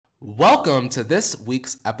Welcome to this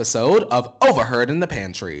week's episode of Overheard in the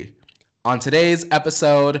Pantry. On today's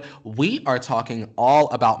episode, we are talking all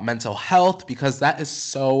about mental health because that is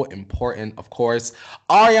so important, of course.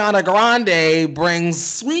 Ariana Grande brings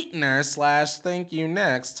Sweetener / Thank You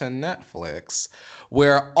Next to Netflix.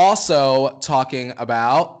 We're also talking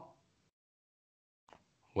about...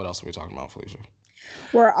 What else are we talking about, Felicia?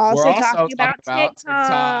 We're also talking about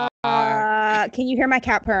TikTok. Can you hear my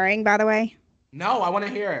cat purring, by the way? No, I want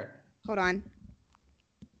to hear it. Hold on.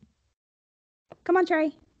 Come on,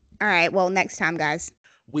 Trey. All right, well, next time, guys.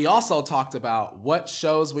 We also talked about what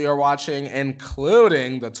shows we are watching,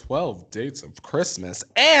 including the 12 Dates of Christmas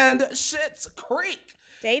and Schitt's Creek.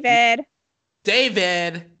 David.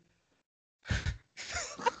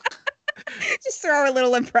 Just throw a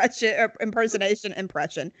little impersonation.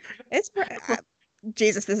 It's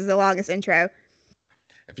Jesus, this is the longest intro.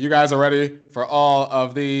 If you guys are ready for all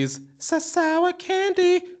of these sour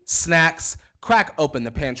candy snacks, crack open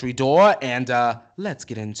the pantry door and let's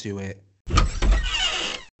get into it.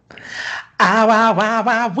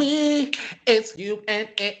 It's you and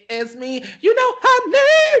it is me. You know her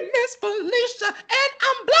name is Felicia and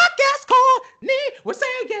I'm Black Ass Courtney. We're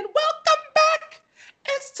saying welcome back.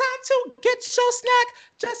 It's time to get your snack.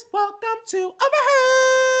 Just welcome to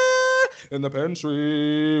Overheard in the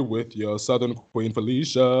Pantry with your Southern Queen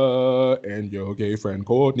Felicia and your gay friend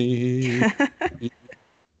Courtney.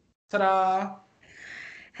 Ta-da!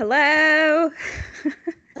 Hello.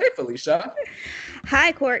 Hey, Felicia.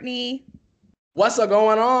 Hi, Courtney. What's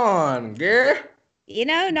going on, girl? You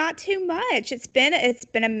know, not too much. It's been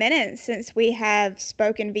a minute since we have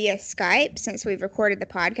spoken via Skype, since we've recorded the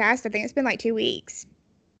podcast. I think it's been like 2 weeks.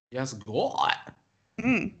 Yes, God.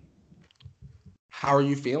 How are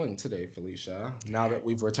you feeling today, Felicia, now that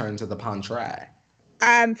we've returned to the Pantry?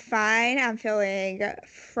 I'm fine. I'm feeling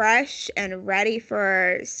fresh and ready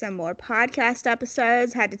for some more podcast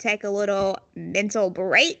episodes. Had to take a little mental health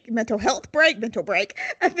break.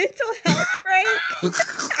 I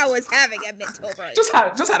was having a mental break. Just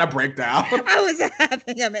had a breakdown. I was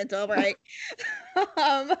having a mental break.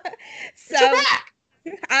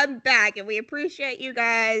 I'm back, and we appreciate you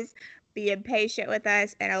guys being patient with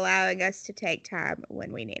us and allowing us to take time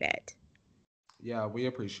when we need it. Yeah, we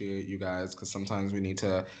appreciate you guys because sometimes we need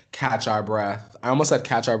to catch our breath. I almost said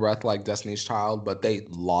catch our breath like Destiny's Child, but they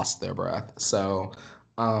lost their breath. So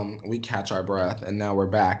we catch our breath, and now we're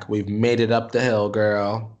back. We've made it up the hill,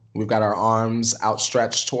 girl. We've got our arms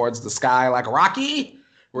outstretched towards the sky like Rocky.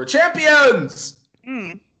 We're champions!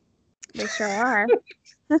 We sure are.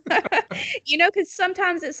 You know, because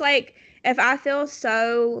sometimes it's like, if I feel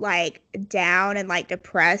so like down and like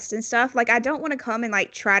depressed and stuff, like I don't want to come and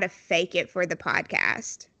like try to fake it for the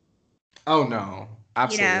podcast. Oh no,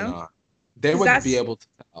 absolutely not. They would be able to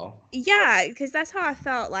tell. Yeah, because that's how I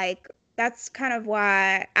felt. Like that's kind of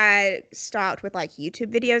why I stopped with like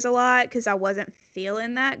YouTube videos a lot, because I wasn't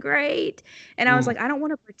feeling that great. And I was like, I don't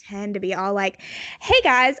want to pretend to be all like, hey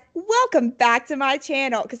guys, welcome back to my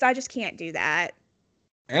channel, because I just can't do that.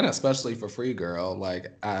 And especially for free, girl.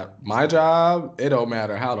 Like, at my job, it don't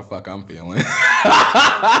matter how the fuck I'm feeling.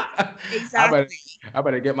 Exactly. I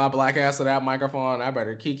better get my black ass to that microphone. I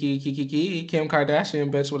better Kim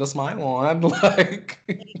Kardashian bitch with a smile on. Like,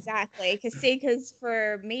 exactly. Because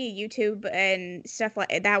for me, YouTube and stuff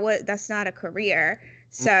like that's not a career.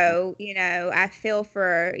 So, you know, I feel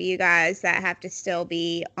for you guys that have to still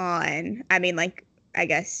be on. I mean, like, I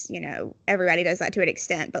guess, you know, everybody does that to an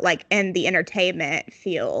extent, but like in the entertainment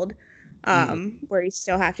field, where you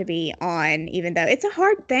still have to be on, even though it's a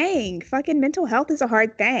hard thing. Fucking mental health is a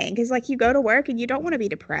hard thing, because like you go to work and you don't want to be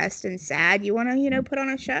depressed and sad. You want to, you know, put on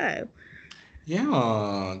a show.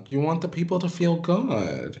 Yeah, you want the people to feel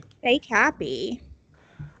good. Fake happy.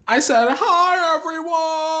 I said, hi,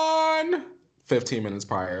 everyone. 15 minutes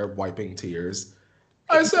prior, wiping tears.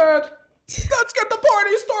 I said, let's get the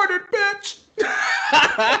party started, bitch.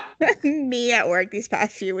 Me at work these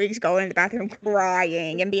past few weeks, going to the bathroom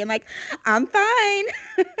crying and being like, I'm fine.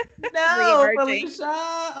 No, Felicia,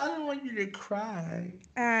 I don't want you to cry.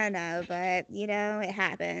 I know, but you know, it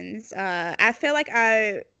happens. I feel like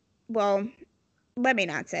well, let me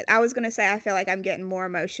not say it. I was going to say I feel like I'm getting more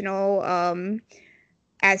emotional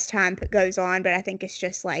as time goes on, but I think it's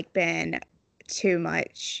just like been too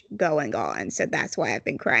much going on. So that's why I've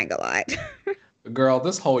been crying a lot. Girl,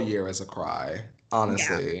 this whole year is a cry.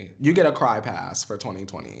 Honestly, yeah. You get a cry pass for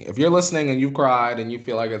 2020. If you're listening and you've cried and you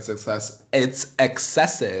feel like it's excessive,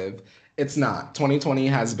 it's not. 2020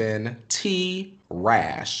 has been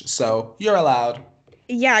T-rash. So you're allowed.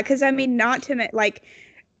 Yeah, because I mean, not to like,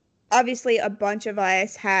 obviously a bunch of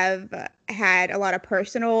us have had a lot of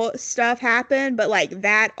personal stuff happen, but like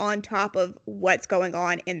that on top of what's going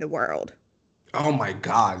on in the world. Oh my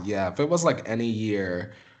God, yeah. If it was like any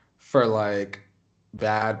year for like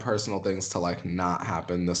bad personal things to like not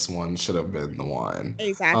happen, this one should have been the one.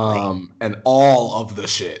 Exactly. And all of the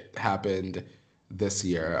shit happened this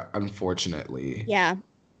year, unfortunately. Yeah.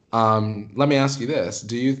 Let me ask you this.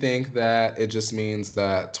 Do you think that it just means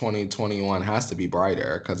that 2021 has to be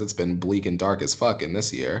brighter because it's been bleak and dark as fuck in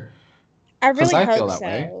this year? I Because really I feel hope that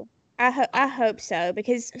way. so. I hope so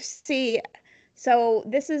because see, so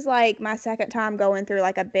this is like my second time going through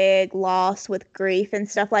like a big loss with grief and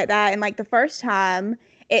stuff like that. And like the first time,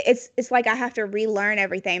 it's like I have to relearn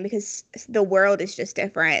everything because the world is just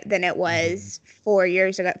different than it Mhm. was 4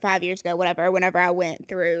 years ago, 5 years ago, whatever. Whenever I went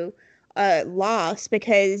through a loss,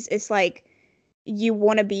 because it's like you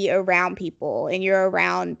want to be around people and you're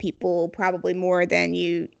around people probably more than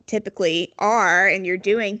you typically are and you're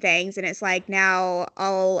doing things and it's like now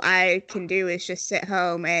all I can do is just sit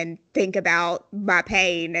home and think about my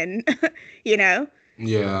pain and you know.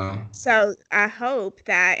 Yeah. So I hope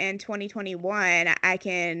that in 2021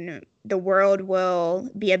 the world will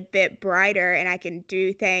be a bit brighter and I can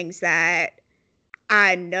do things that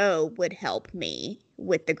I know would help me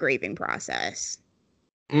with the grieving process.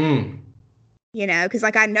 Mm. Because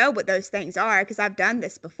like I know what those things are because I've done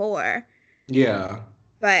this before, Yeah.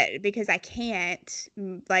 but because I can't,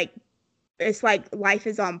 like, it's like life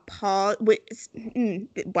is on pause.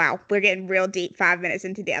 Wow, we're getting real deep 5 minutes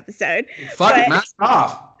into the episode. Fuck it, But knock it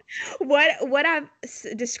off. what I've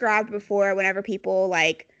described before, whenever people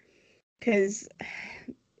like, because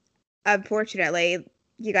unfortunately,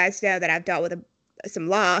 you guys know that I've dealt with some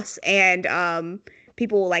loss, and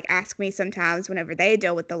people will like ask me sometimes whenever they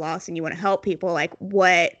deal with the loss, and you want to help people, like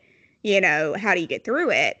what, how do you get through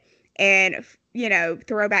it? And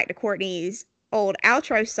throw back to Courtney's old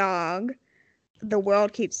outro song, "The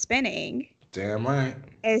World Keeps Spinning." Damn right.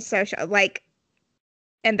 Is so like,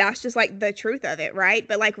 and that's just like the truth of it, right?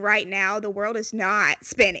 But like right now, the world is not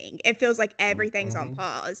spinning. It feels like everything's on Mhm.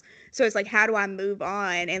 pause. So it's like, how do I move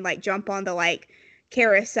on and like jump on the like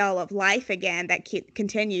carousel of life again that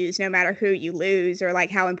continues no matter who you lose or like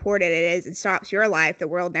how important it is? It stops your life. The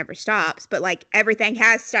world never stops, but like everything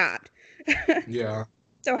has stopped. Yeah.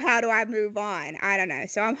 So how do I move on? I don't know.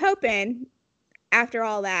 So I'm hoping after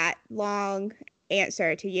all that long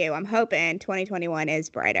answer to you, I'm hoping 2021 is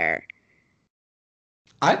brighter.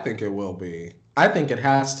 I think it will be. I think it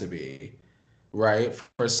has to be, right?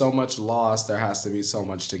 For so much loss, there has to be so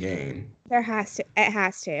much to gain. There has to. It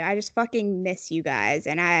has to. I just fucking miss you guys,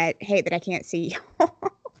 and I hate that I can't see you.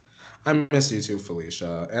 I miss you too,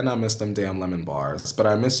 Felicia, and I miss them damn lemon bars, but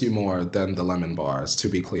I miss you more than the lemon bars, to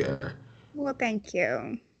be clear. Well, thank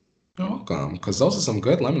you. You're welcome, because those are some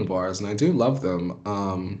good lemon bars, and I do love them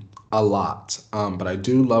a lot. But I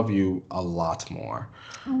do love you a lot more.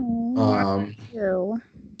 Oh, I Um, love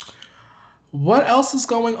what else is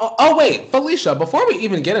going on? Oh, wait, Felicia, before we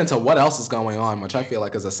even get into what else is going on, which I feel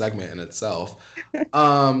like is a segment in itself, you.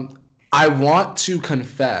 I want to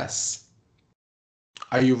confess.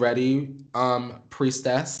 Are you ready,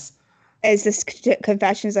 priestess? Is this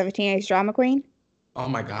Confessions of a Teenage Drama Queen? Oh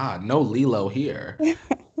my God, no Lilo here.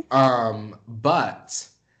 But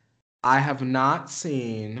I have not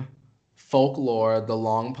seen Folklore: The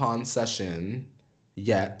Long Pond Session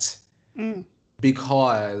yet Mm,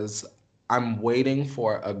 because I'm waiting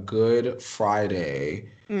for a Good Friday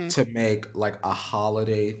mm, to make like a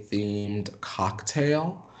holiday themed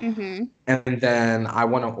cocktail. mm-hmm. And then I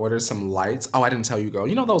want to order some lights. Oh, I didn't tell you, girl.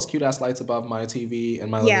 You know those cute ass lights above my TV in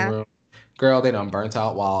my living Yeah. room? Girl, they done burnt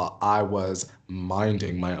out while I was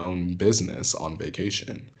minding my own business on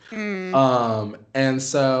vacation. Mm. And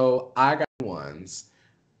so I got ones.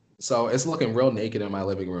 So it's looking real naked in my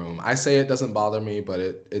living room. I say it doesn't bother me, but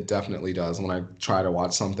it definitely does. When I try to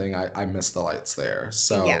watch something, I miss the lights there.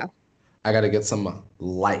 So Yeah. I got to get some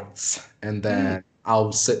lights and Mm, then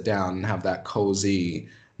I'll sit down and have that cozy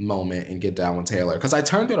moment and get down with Taylor. Because I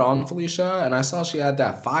turned it on, Felicia, and I saw she had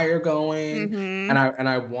that fire going mm-hmm. and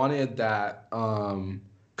I wanted that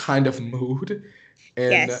kind of mood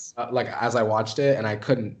in Yes. like as I watched it and I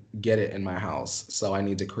couldn't get it in my house. So I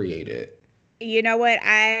need to create it. You know what?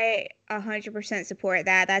 I 100% support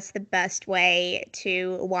that. That's the best way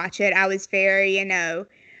to watch it. I was very,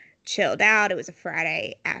 chilled out. It was a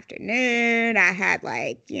Friday afternoon. I had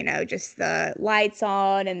like, just the lights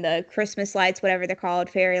on and the Christmas lights, whatever they're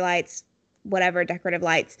called, fairy lights, whatever, decorative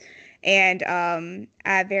lights. And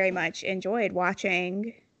I very much enjoyed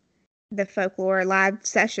watching the folklore live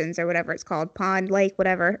sessions or whatever it's called, Pond Lake,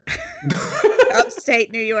 whatever.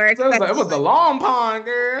 Upstate New York. It was the Long Pond,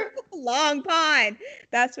 girl. Long Pond.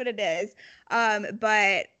 That's what it is.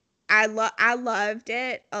 But I loved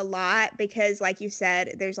it a lot because, like you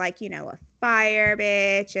said, there's like, a fire,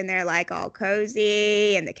 bitch, and they're like all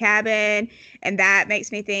cozy in the cabin. And that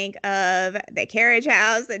makes me think of the carriage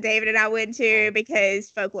house that David and I went to because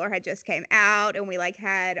Folklore had just came out and we like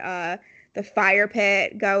had the fire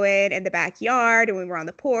pit going in the backyard and we were on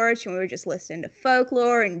the porch and we were just listening to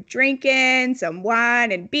Folklore and drinking some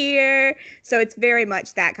wine and beer. So it's very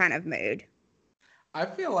much that kind of mood. I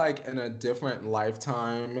feel like in a different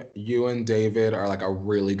lifetime, you and David are like a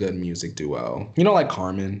really good music duo. You know, like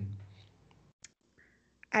Carmen.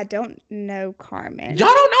 I don't know Carmen. Y'all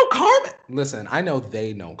don't know Carmen? Listen, I know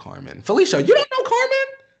they know Carmen. Felicia, you don't know Carmen?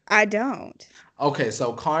 I don't. Okay,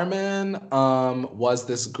 so Carmen was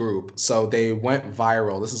this group. So they went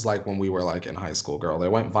viral. This is like when we were like in high school, girl. They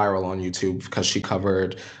went viral on YouTube because she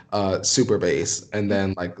covered Super Bass and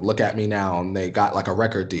then like Look at Me Now, and they got like a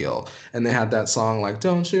record deal. And they had that song like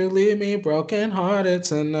Don't You Leave Me Broken Hearted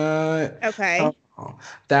Tonight. Okay.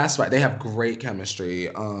 That's right. They have great chemistry.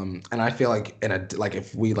 And I feel like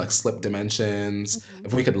if we like slip dimensions,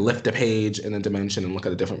 if we could lift a page in a dimension and look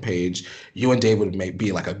at a different page, you and David would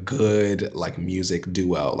be like a good like music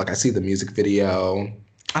duo. Like I see the music video.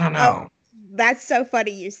 I don't know. Oh, that's so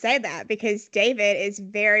funny you say that because David is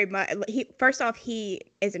very much first off, he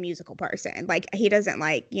is a musical person. Like he doesn't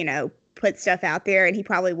like, put stuff out there and he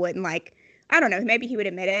probably wouldn't like I don't know, maybe he would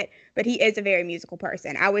admit it, but he is a very musical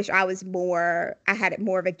person. I wish I had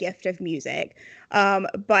more of a gift of music.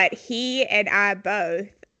 But he and I both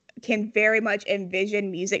can very much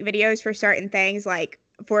envision music videos for certain things, like,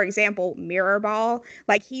 for example, Mirror Ball.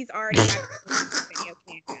 Like, he's already got the video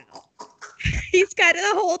planned out. He's got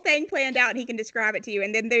the whole thing planned out and he can describe it to you.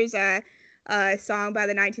 And then there's a song by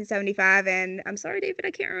the 1975, and I'm sorry, David,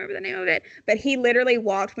 I can't remember the name of it, but he literally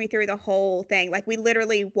walked me through the whole thing. Like we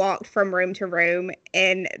literally walked from room to room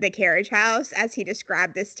in the carriage house as he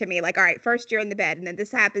described this to me. Like, all right, first you're in the bed, and then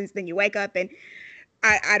this happens, then you wake up, and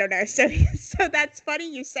I don't know. So that's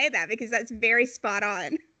funny you say that because that's very spot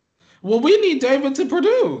on. Well, we need David to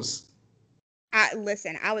produce.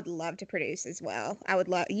 Listen, I would love to produce as well. I would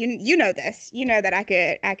love you know this. You know that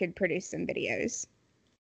I could produce some videos.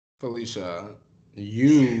 Felicia,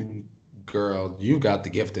 you girl, you got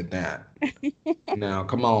the gift in that. Now,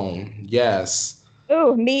 come on. Yes.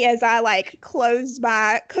 Oh, me as I like closed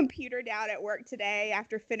my computer down at work today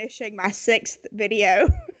after finishing my 6th video.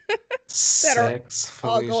 that are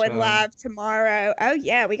all going live tomorrow. Oh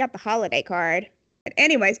yeah, we got the holiday card. But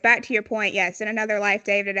anyways, back to your point. Yes, in another life,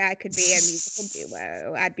 David and I could be a musical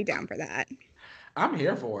duo. I'd be down for that. I'm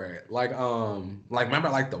here for it. Like remember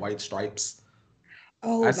like the White Stripes?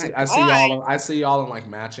 Oh I see y'all in like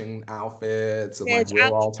matching outfits and like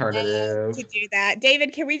real alternative. To do that.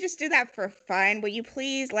 David, can we just do that for fun? Will you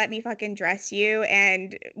please let me fucking dress you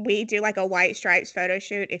and we do like a White Stripes photo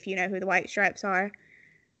shoot if you know who the White Stripes are?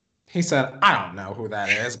 He said, I don't know who that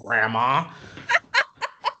is, Grandma.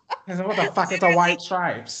 I said, what the fuck is the White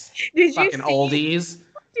Stripes? Did fucking you oldies.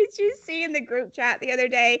 Did you see in the group chat the other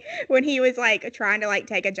day when he was like trying to like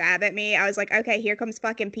take a jab at me? I was like, okay, here comes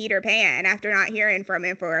fucking Peter Pan after not hearing from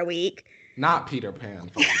him for a week. Not Peter Pan.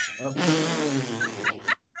 I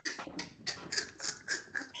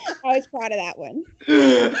was proud of that one.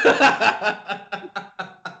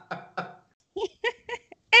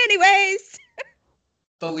 Anyways.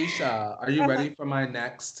 Felicia, are you ready for my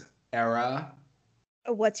next era?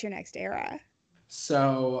 What's your next era?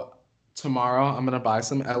 So tomorrow I'm gonna buy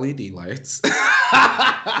some LED lights.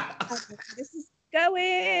 This is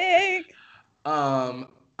going.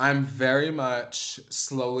 I'm very much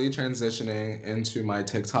slowly transitioning into my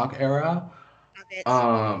TikTok era.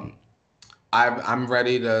 I'm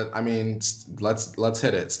ready to. I mean, let's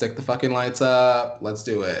hit it. Stick the fucking lights up. Let's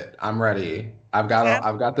do it. I'm ready. I've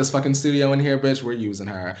got this fucking studio in here, bitch. We're using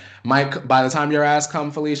her. Mike, by the time your ass come,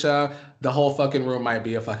 Felicia, the whole fucking room might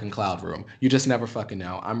be a fucking cloud room. You just never fucking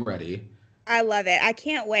know. I'm ready. I love it. I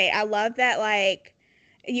can't wait. I love that. Like,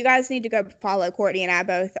 you guys need to go follow Courtney and I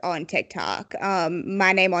both on TikTok.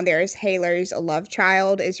 My name on there is Haylor's Love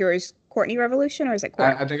Child. Is yours Courtney Revolution or is it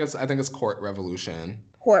Court? I think it's Court Revolution.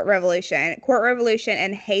 Court Revolution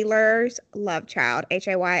and Haylor's Love Child,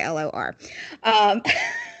 Haylor.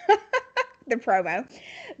 The promo.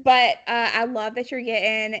 But I love that you're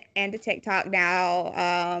getting into TikTok now.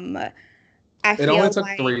 It only took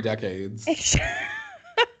 3 decades.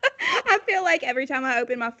 I feel like every time I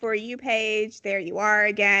open my For You page, there you are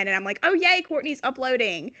again. And I'm like, oh, yay, Courtney's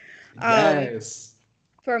uploading. Yes.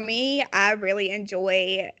 For me, I really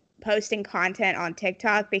enjoy posting content on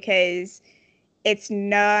TikTok because it's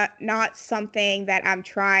not something that I'm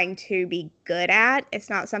trying to be good at. It's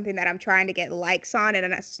not something that I'm trying to get likes on,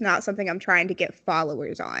 and it's not something I'm trying to get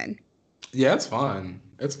followers on. Yeah, it's fun.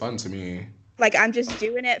 It's fun to me. Like I'm just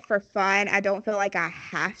doing it for fun. I don't feel like I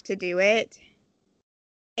have to do it.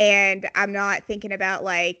 And I'm not thinking about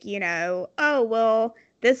like, oh, well,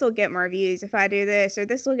 this will get more views if I do this, or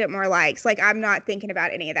this will get more likes. Like I'm not thinking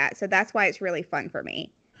about any of that. So that's why it's really fun for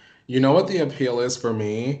me. You know what the appeal is for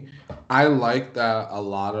me? I like that a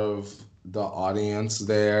lot of the audience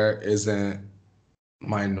there isn't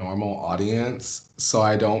my normal audience, so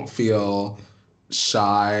I don't feel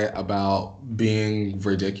shy about being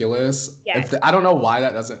ridiculous. Yes. I don't know why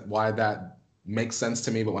that makes sense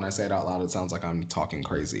to me, but when I say it out loud, it sounds like I'm talking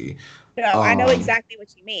crazy. No, I know Um, exactly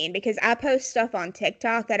what you mean because I post stuff on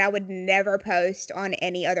TikTok that I would never post on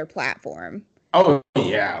any other platform. oh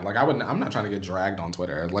yeah, like I'm not trying to get dragged on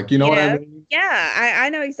Twitter. Like, you know You what I know? mean? Yeah, I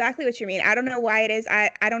know exactly what you mean. I don't know why it is. I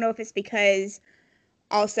don't know if it's because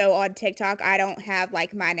also on TikTok I don't have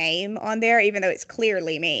like my name on there, even though it's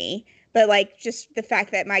clearly me. But like just the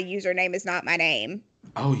fact that my username is not my name.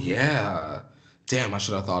 Oh yeah. Damn, I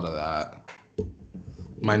should have thought of that.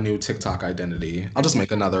 My new TikTok identity. I'll just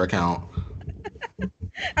make another account.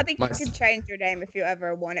 I think My you could change your name if you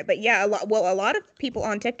ever want it. But yeah, a lot of people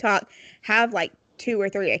on TikTok have like two or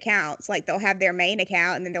three accounts. Like they'll have their main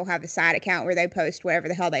account and then they'll have a side account where they post whatever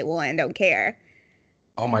the hell they want and don't care.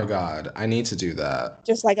 Oh my God, I need to do that.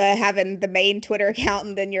 Just like having the main Twitter account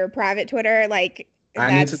and then your private Twitter, like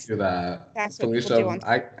I need to do that. that's what people do Felicia,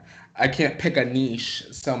 on. I can't pick a niche,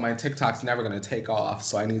 so my TikTok's never gonna take off.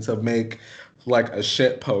 So I need to make like a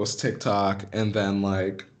shit post TikTok and then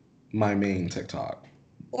like my main TikTok.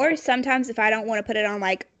 Or sometimes if I don't want to put it on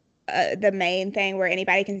like the main thing where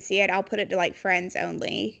anybody can see it, I'll put it to like friends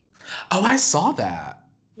only. Oh, I saw that.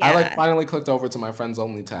 I like Yeah. finally clicked over to my friends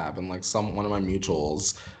only tab and like one of my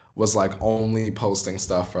mutuals was like only posting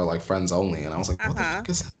stuff for like friends only. And I was like, what the Uh-huh. fuck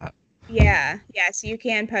is that? Yeah, yeah. So you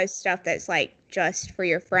can post stuff that's like just for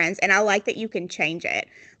your friends. And I like that you can change it.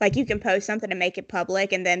 Like you can post something to make it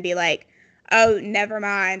public and then be like, oh, never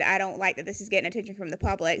mind. I don't like that this is getting attention from the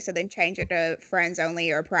public. So then change it to friends only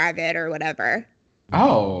or private or whatever.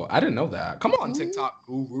 Oh, I didn't know that. Come on, Mhm. TikTok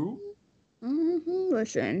guru.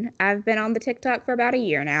 Listen, I've been on the TikTok for about a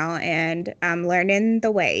year now and I'm learning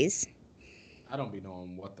the ways. I don't be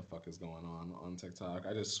knowing what the fuck is going on TikTok.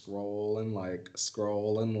 I just scroll and like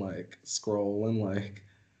scroll and like scroll and like.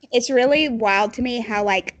 It's really wild to me how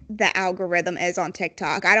like the algorithm is on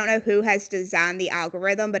TikTok. I don't know who has designed the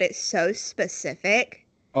algorithm, but it's so specific.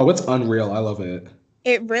 Oh, it's unreal. I love it.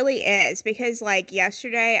 It really is because like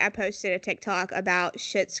yesterday I posted a TikTok about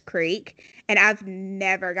Schitt's Creek and I've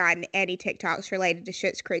never gotten any TikToks related to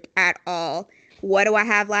Schitt's Creek at all. What do I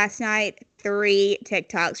have last night? Three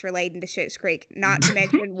TikToks relating to Schitt's Creek. Not to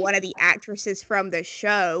mention one of the actresses from the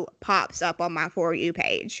show pops up on my For You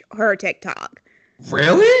page, her TikTok.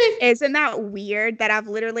 Really? Isn't that weird that I've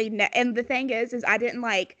literally and the thing is I didn't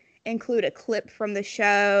like include a clip from the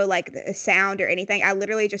show, like a sound or anything. I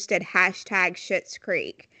literally just did hashtag Schitt's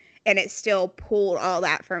Creek and it still pulled all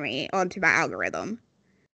that for me onto my algorithm.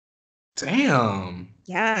 Damn.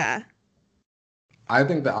 Yeah. I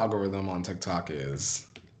think the algorithm on TikTok is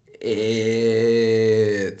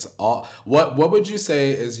it's all what would you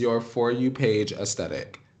say is your For You page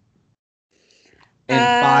aesthetic?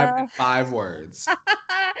 Uh In 5 words.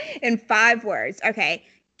 in 5 words. Okay.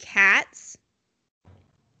 Cats,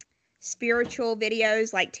 spiritual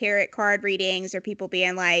videos like tarot card readings or people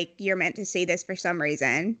being like, you're meant to see this for some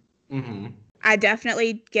reason. Mm-hmm. I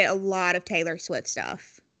definitely get a lot of Taylor Swift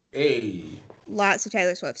stuff. Hey. Lots of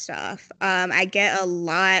Taylor Swift stuff. I get a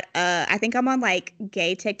lot. I think I'm on like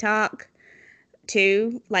gay TikTok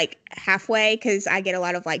too, like halfway, because I get a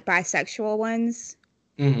lot of like bisexual ones.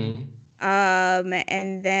 Mm-hmm.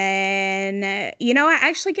 And then I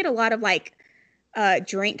actually get a lot of like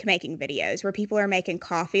drink making videos where people are making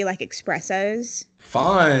coffee like espressos.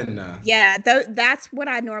 Fun. Yeah, that's what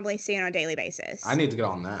I normally see on a daily I basis. need to get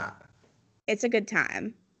on that. It's a good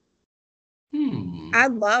time. Hmm. I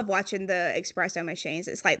love watching the espresso machines.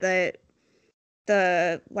 It's like the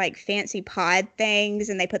like fancy pod things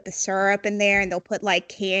and they put the syrup in there and they'll put like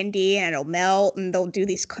candy and it'll melt and they'll do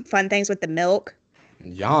these fun things with the milk.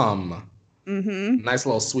 Yum. Mm-hmm. Nice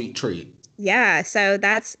little sweet treat. Yeah, so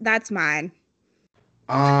that's mine.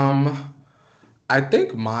 Um, I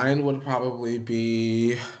think mine would probably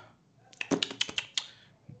be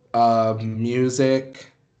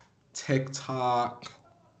music, TikTok,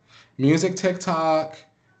 music TikTok,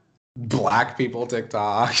 black people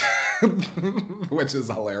TikTok, which is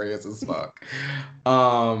hilarious as fuck.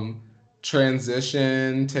 Um,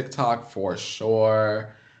 transition TikTok for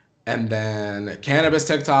sure. And then cannabis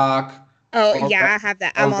TikTok. Oh, yeah, I have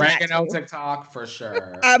that. I'm on that Oregano too. TikTok for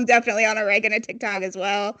sure. I'm definitely on oregano TikTok as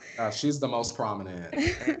well. She's the most prominent.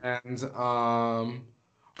 And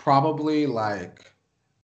probably like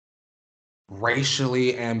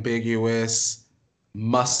racially ambiguous,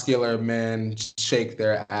 muscular men shake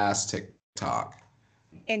their ass TikTok.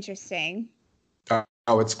 Interesting.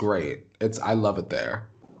 Oh, it's great. I love it there.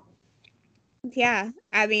 Yeah,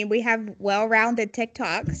 I mean, we have well-rounded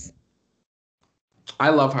TikToks. I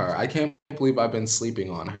love her. I can't believe I've been sleeping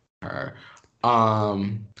on her.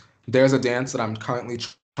 Um, there's a dance that I'm currently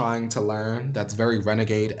trying to learn that's very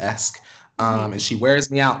renegade-esque. And she wears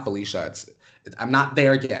me out, Felicia. I'm not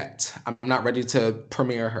there yet. I'm not ready to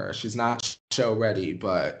premiere her. She's not show ready,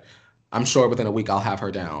 but I'm sure within a week I'll have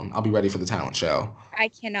her down. I'll be ready for the talent show. I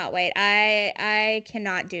cannot wait. I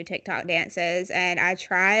cannot do TikTok dances, and I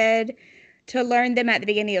tried to learn them at the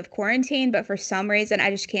beginning of quarantine, but for some reason I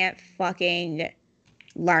just can't fucking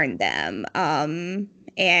learn them.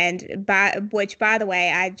 And by the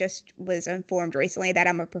way, I just was informed recently that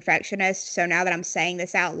I'm a perfectionist. So now that I'm saying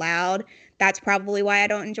this out loud, that's probably why I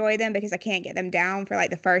don't enjoy them, because I can't get them down for like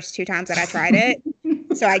the first 2 times that I tried it.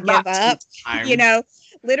 So I give up. You know,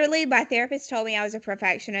 literally my therapist told me I was a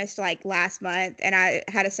perfectionist like last month, and I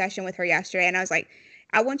had a session with her yesterday, and I was like,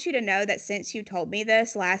 I want you to know that since you told me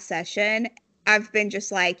this last session, I've been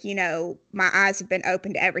just like, my eyes have been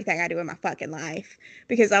open to everything I do in my fucking life,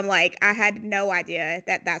 because I'm like, I had no idea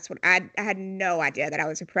that that's what I had no idea that I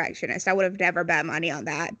was a perfectionist. I would have never bet money on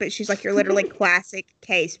that. But she's like, you're literally classic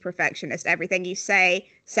case perfectionist. Everything you say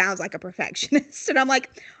sounds like a perfectionist. And I'm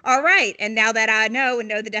like, all right. And now that I know and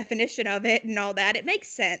know the definition of it and all that, it makes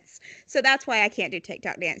sense. So that's why I can't do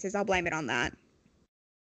TikTok dances. I'll blame it on that.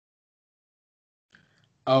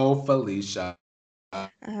 Oh, Felicia.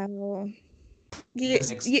 Oh.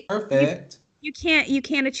 Perfect. You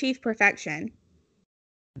can't achieve perfection.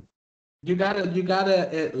 You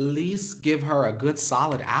gotta at least give her a good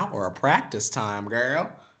solid hour of practice time, girl.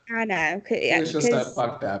 I know. It's just that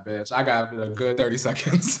fuck that bitch. I got a good 30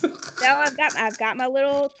 seconds. No, I've got my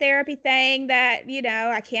little therapy thing that,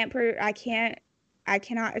 I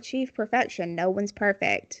cannot achieve perfection. No one's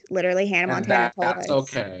perfect. Literally, Hannah Montana told us. That's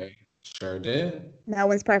okay. Sure did. No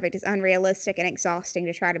one's perfect. It's unrealistic and exhausting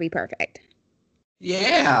to try to be perfect.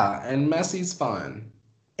 Yeah, and messy's fun.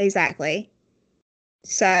 Exactly.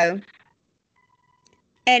 So,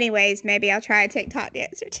 anyways, maybe I'll try a TikTok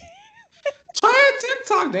dance or two. Try a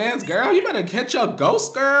TikTok dance, girl. You better catch your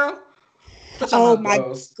ghost, girl. Oh my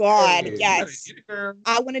God, Hey, yes.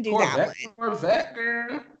 I want to do that one. Corvette,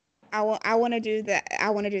 girl. I want to do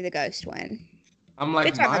the ghost one. I'm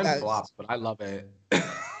like mind flops, but I love it.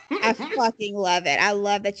 I fucking love it. I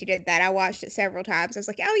love that you did that. I watched it several times. I was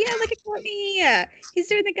like, oh yeah, look at Courtney. He's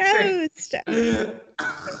doing the ghost.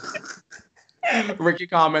 Ricky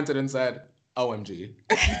commented and said, OMG.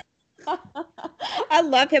 I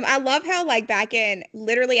love him. I love how like back in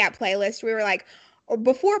literally at Playlist, we were like, or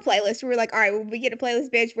before Playlist, we were like, all right, when we get a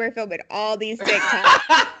Playlist, bitch, we're filming all these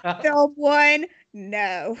TikToks. Film one?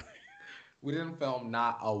 No. We didn't film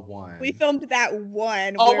not a one. We filmed that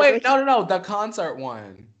one. Oh, wait, no. The concert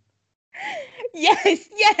one. Yes.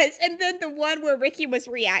 And then the one where Ricky was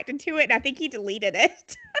reacting to it, and I think he deleted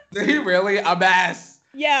it. Did he really? A mess.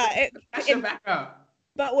 Yeah. Back up.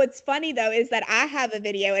 But what's funny though is that I have a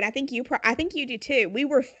video, and I think you do too. We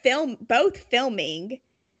were both filming,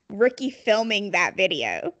 Ricky filming that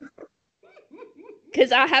video.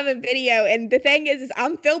 Because I have a video, and the thing is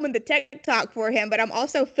I'm filming the TikTok for him, but I'm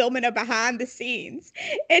also filming a behind the scenes.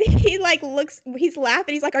 And he like he's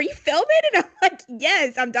laughing. He's like, "Are you filming?" And I'm like,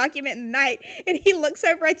 "Yes, I'm documenting the night." And he looks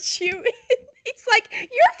over at you, and he's like, "You're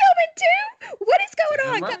filming too? What is going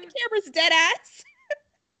on?" Got the camera's dead ass.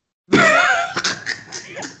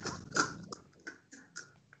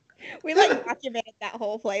 We like documented that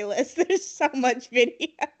whole playlist. There's so much video.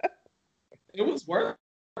 It was worth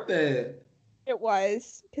it. It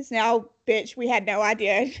was, because now, bitch, we had no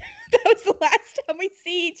idea that was the last time we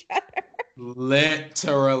see each other.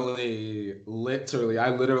 Literally.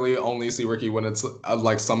 I literally only see Ricky when it's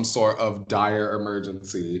like some sort of dire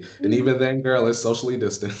emergency. Mm-hmm. And even then, girl, it's socially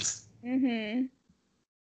distanced. Mm-hmm.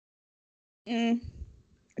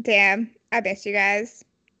 Damn, I miss you guys.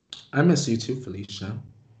 I miss you too, Felicia.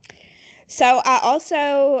 So I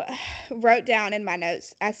also wrote down in my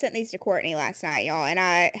notes, I sent these to Courtney last night, y'all, and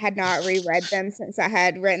I had not reread them since I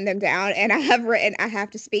had written them down. And I have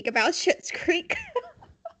to speak about Schitt's Creek.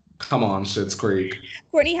 Come on, Schitt's Creek.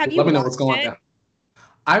 Courtney, have you Let me know what's going on.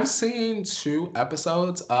 I've seen 2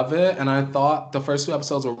 episodes of it, and I thought the first 2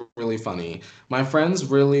 episodes were really funny. My friends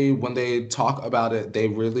really, when they talk about it, they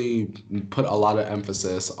really put a lot of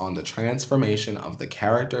emphasis on the transformation of the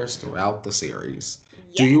characters throughout the series.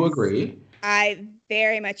 Do you Yes. agree? I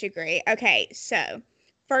very much agree. Okay, so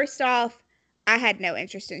first off, I had no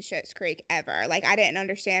interest in Schitt's Creek ever. Like, I didn't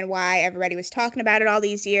understand why everybody was talking about it all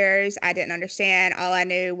these years. I didn't understand. All I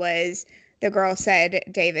knew was the girl said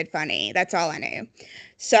David funny. That's all I knew.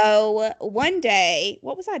 So one day,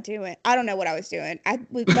 what was I doing? I don't know what I was doing. I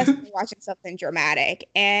we must have been watching something dramatic,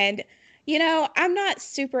 and I'm not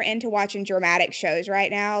super into watching dramatic shows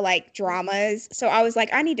right now, like dramas. So I was like,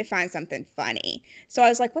 I need to find something funny. So I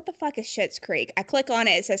was like, what the fuck is Schitt's Creek? I click on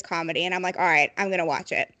it, it says comedy, and I'm like, all right, I'm gonna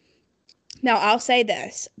watch it. Now I'll say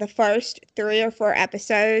this: the first 3 or 4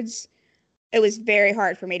 episodes, it was very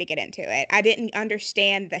hard for me to get into it. I didn't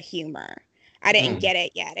understand the humor. I didn't Mm. get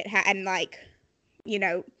it yet. It hadn't you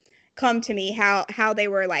know, come to me how they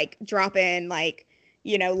were like dropping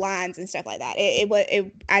lines and stuff like that.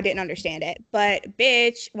 I didn't understand it. But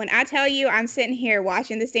bitch, when I tell you I'm sitting here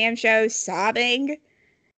watching this damn show sobbing,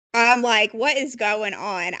 I'm like, what is going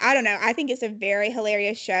on? I don't know. I think it's a very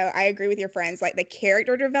hilarious show. I agree with your friends. Like the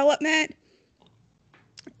character development,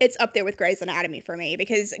 it's up there with Grey's Anatomy for me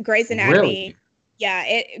because Grey's Anatomy, Really?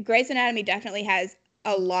 yeah, Grey's Anatomy definitely has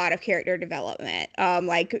a lot of character development.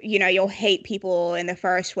 Like, you'll hate people in the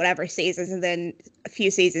first whatever seasons, and then a few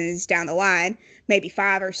seasons down the line, maybe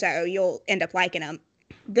 5 or so, you'll end up liking them.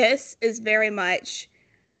 This is very much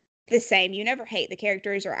the same. You never hate the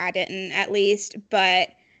characters, or I didn't at least, but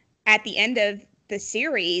at the end of the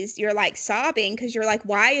series, you're like sobbing because you're like,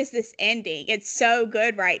 why is this ending? It's so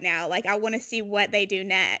good right now. Like, I want to see what they do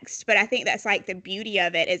next. But I think that's like the beauty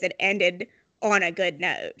of it is it ended on a good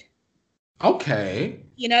note. Okay.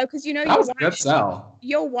 Because That was a good sell.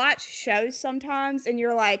 you'll watch shows sometimes and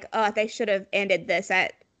you're like, oh, they should have ended this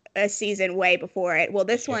at a season way before it. Well,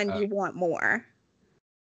 this one Yeah. you want more.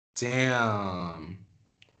 Damn.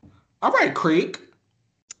 All right, Creek.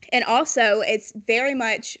 And also it's very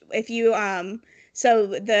much if you so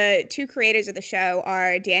the two creators of the show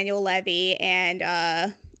are Daniel Levy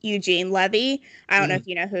and Eugene Levy. I don't know Mhm. if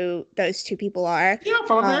you know who those two people are. Yeah,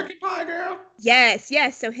 from um American Pie, girl. yes,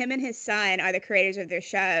 so him and his son are the creators of their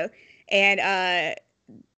show, and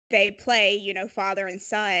they play, father and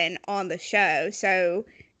son on the show. So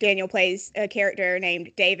Daniel plays a character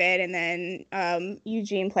named David, and then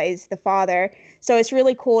Eugene plays the father. So it's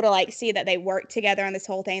really cool to like see that they worked together on this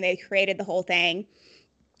whole thing. They created the whole thing.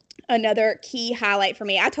 Another key highlight for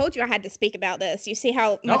me. I told you I had to speak about this. You see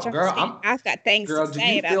how much No, I girl, speak. I've got things to girl, do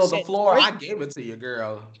say you about feel the Schitt's floor? I Creek. gave it to you,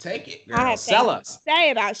 girl. Take it, I girl. have things Sell to us.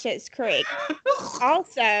 say about Schitt's Creek.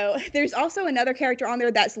 Also, there's also another character on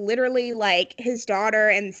there that's literally like his daughter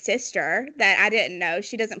and sister that I didn't know.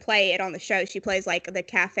 She doesn't play it on the show. She plays like the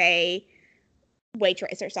cafe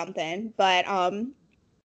waitress or something. But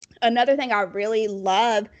another thing I really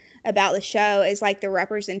love about the show is like the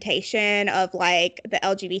representation of like the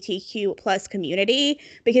LGBTQ plus community,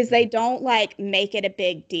 because they don't like make it a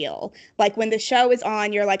big deal. Like when the show is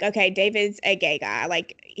on, you're like, okay, David's a gay guy,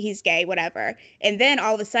 like he's gay, whatever. And then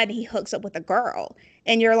all of a sudden he hooks up with a girl,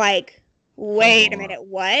 and you're like, Hold wait a on. minute,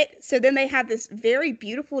 what? So then they have this very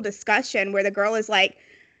beautiful discussion where the girl is like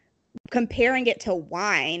comparing it to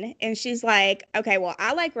wine. And she's like, okay, well,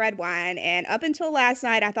 I like red wine. And up until last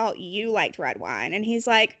night, I thought you liked red wine. And he's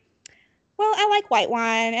like, well, I like white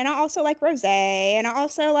wine. And I also like rosé. And I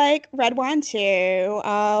also like red wine too.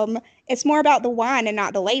 It's more about the wine and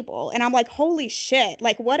not the label. And I'm like, holy shit.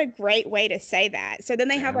 Like, what a great way to say that. So then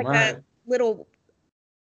they have Damn like a right. little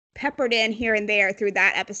peppered in here and there through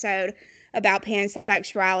that episode about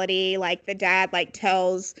pansexuality. Like the dad like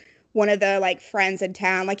tells one of the like friends in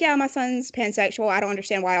town, like, yeah, my son's pansexual. I don't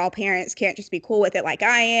understand why all parents can't just be cool with it like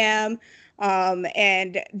I am.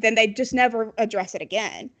 And then they just never address it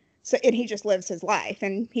again. So and he just lives his life,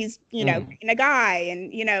 and he's Mm. dating a guy,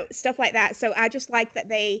 and stuff like that. So I just like that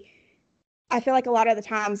I feel like a lot of the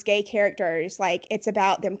times gay characters, like it's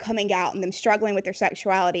about them coming out and them struggling with their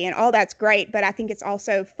sexuality, and all that's great, but I think it's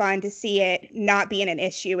also fun to see it not being an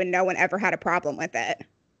issue and no one ever had a problem with it.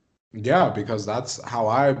 Yeah, because that's how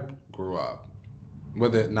I grew up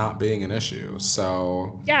with it not being an issue.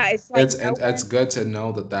 So Yeah, it's like it's no it's one. good to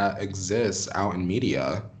know that that exists out in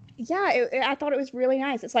media. Yeah, I thought it was really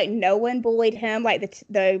nice. It's like no one bullied him. Like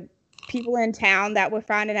the people in town that were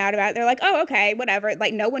finding out about it, they're like, oh, okay, whatever.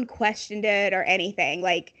 Like no one questioned it or anything.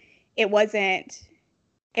 Like it wasn't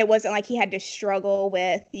it wasn't like he had to struggle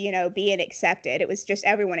with, being accepted. It was just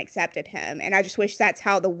everyone accepted him. And I just wish that's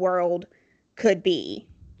how the world could be.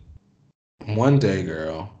 One day,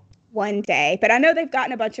 girl. one day. But I know they've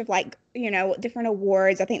gotten a bunch of like, different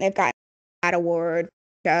awards. I think they've gotten that award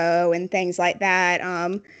show and things like that.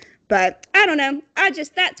 But I don't know.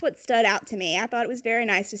 That's what stood out to me. I thought it was very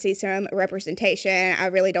nice to see some representation. I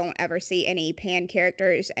really don't ever see any pan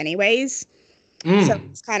characters anyways. So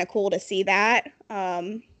it's kind of cool to see that.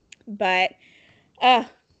 But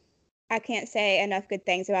I can't say enough good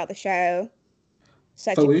things about the show.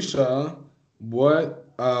 Felicia,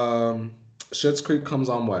 what Schitt's Creek comes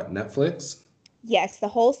on what? Netflix? Yes, the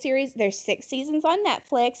whole series. There's 6 seasons on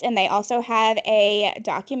Netflix, and they also have a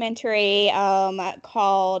documentary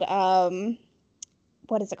called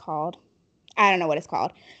what is it called? I don't know what it's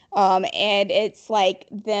called. And it's like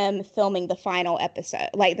them filming the final episode,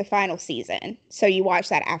 like the final season. So you watch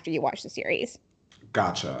that after you watch the series.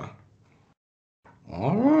 Gotcha.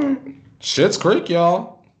 All right. Schitt's Creek,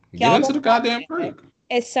 y'all. Get Y'all into the goddamn creek.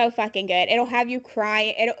 It's so fucking good. It'll have you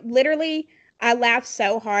cry. It literally, I laugh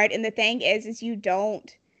so hard. And the thing is you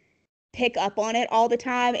don't pick up on it all the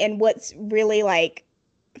time. And what's really like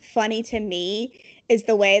funny to me is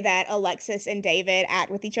the way that Alexis and David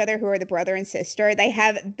act with each other, who are the brother and sister. They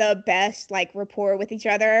have the best like rapport with each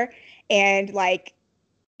other, and like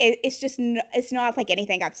it's not like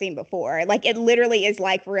anything I've seen before. Like it literally is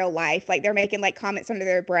like real life. Like they're making like comments under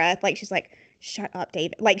their breath. Like she's like, "Shut up,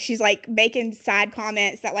 David." Like she's like making side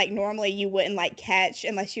comments that like normally you wouldn't like catch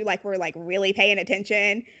unless you like were like really paying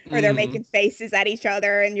attention, or they're making faces at each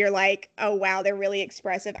other and you're like, "Oh wow, they're really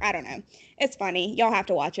expressive." I don't know. It's funny. Y'all have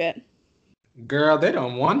to watch it. Girl, they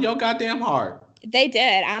don't want your goddamn heart. They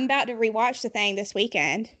did. I'm about to rewatch the thing this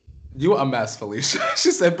weekend. You a mess, Felicia.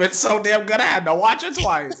 She said, "Bitch, so damn good I had to watch it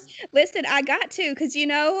twice." Listen, I got to, because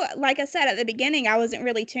like I said at the beginning, I wasn't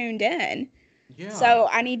really tuned in. Yeah. So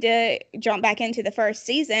I need to jump back into the first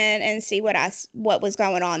season and see what was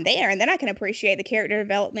going on there, and then I can appreciate the character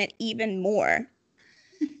development even more.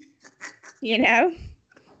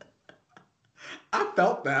 I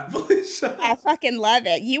felt that, Felicia. I fucking love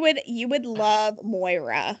it. You would love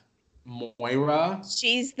Moira. Moira?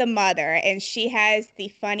 She's the mother, and she has the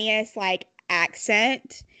funniest like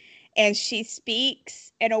accent, and she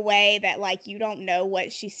speaks in a way that like you don't know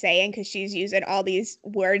what she's saying because she's using all these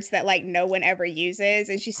words that like no one ever uses,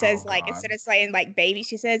 and she says like instead of saying like baby,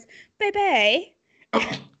 she says baby.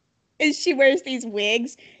 And she wears these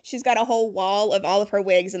wigs. She's got a whole wall of all of her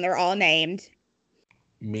wigs, and they're all named.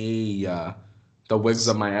 The wigs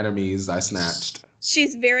of my enemies I snatched.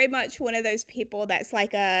 She's very much one of those people that's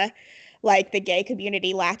like the gay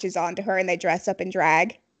community latches onto her and they dress up in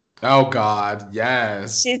drag. Oh God,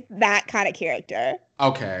 yes. She's that kind of character.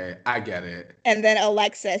 Okay, I get it. And then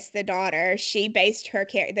Alexis, the daughter, she based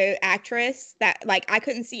the actress that like I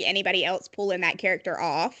couldn't see anybody else pulling that character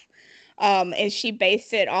off. And she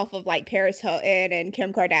based it off of like Paris Hilton and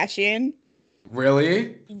Kim Kardashian.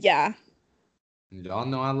 Really? Yeah. Y'all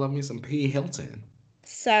know I love me some P. Hilton.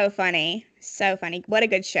 So funny. So funny. What a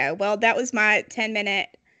good show. Well, that was my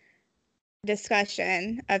 10-minute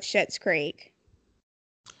discussion of Schitt's Creek.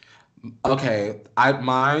 Okay,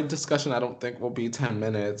 my discussion I don't think will be 10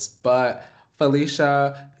 minutes, but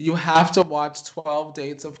Felicia, you have to watch 12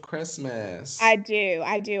 Dates of Christmas. I do.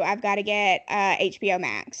 I've got to get HBO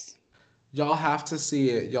Max. Y'all have to see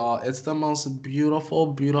it, y'all. It's the most beautiful,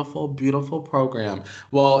 beautiful, beautiful program.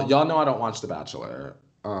 Well, y'all know I don't watch The Bachelor,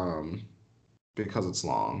 because it's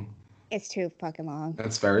long. It's too fucking long.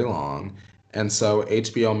 It's very long. And so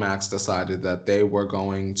HBO Max decided that they were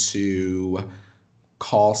going to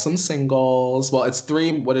call some singles. Well, it's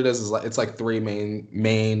three. What it is like it's like three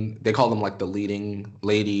main. They call them like the leading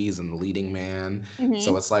ladies and the leading man. Mm-hmm.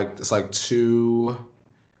 So it's like two.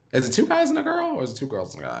 Is it two guys and a girl, or is it two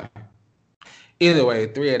girls and a guy? Either way,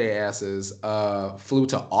 three of their asses flew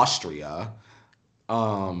to Austria,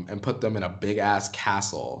 and put them in a big ass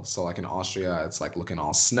castle. So like in Austria, it's like looking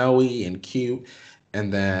all snowy and cute,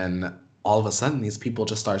 and then all of a sudden these people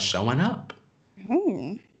just start showing up.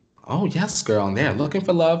 Hmm. Oh yes, girl, and they're looking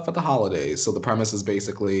for love for the holidays. So the premise is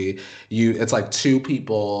basically it's like two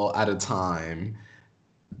people at a time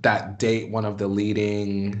that date one of the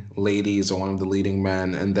leading ladies or one of the leading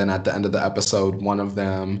men, and then at the end of the episode, one of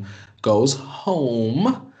them goes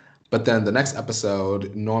home. But then the next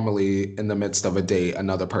episode, normally in the midst of a date,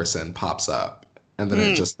 another person pops up, and then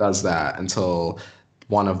it just does that until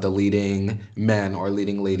one of the leading men or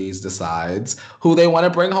leading ladies decides who they want to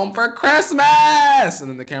bring home for Christmas. And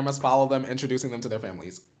then the cameras follow them, introducing them to their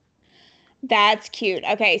families. That's cute.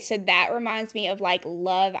 Okay, so that reminds me of like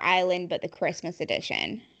Love Island, but the Christmas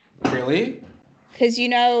edition. Really? Because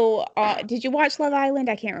did you watch Love Island?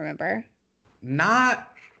 I can't remember. Not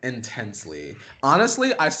intensely.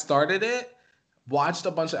 Honestly, I started it, watched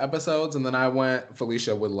a bunch of episodes, and then I went,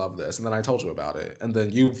 Felicia would love this, and then I told you about it, and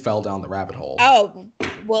then you fell down the rabbit hole. Oh,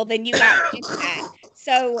 well, then you got me into that.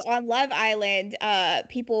 So on Love Island,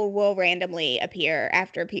 people will randomly appear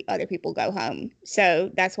after other people go home.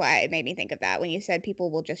 So that's why it made me think of that when you said people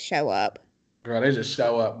will just show up. Girl, they just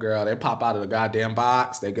show up, girl. They pop out of the goddamn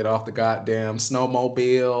box. They get off the goddamn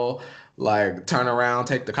snowmobile, like turn around,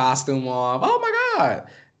 take the costume off. Oh my God.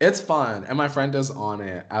 It's fun. And my friend is on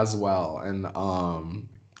it as well. And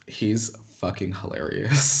he's fucking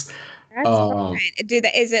hilarious. That's fun. Um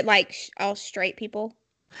Is it like all straight people?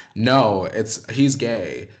 no, he's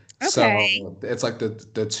gay. Okay. So it's like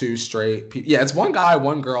the two straight people. Yeah, it's one guy,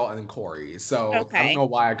 one girl, and then Corey. So I don't Okay. know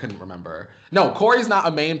why I couldn't remember. No, Corey's not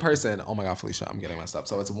a main person. Oh my God, Felicia, I'm getting messed up.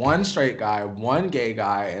 So it's one straight guy, one gay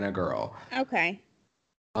guy, and a girl. Okay.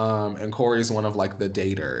 And Corey's one of like the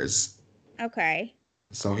daters. Okay.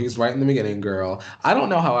 So he's right in the beginning, girl. I don't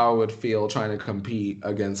know how I would feel trying to compete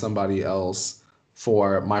against somebody else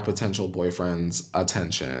for my potential boyfriend's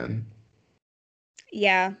attention.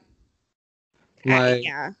 Yeah. Like,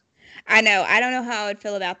 Yeah. I know. I don't know how I would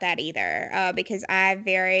feel about that either, because I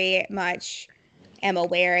very much am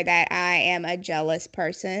aware that I am a jealous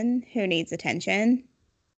person who needs attention.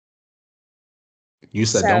 you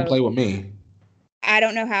said, don't So play with me. I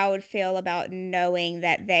don't know how I would feel about knowing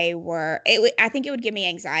that they were. I think it would give me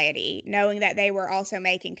anxiety knowing that they were also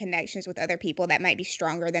making connections with other people that might be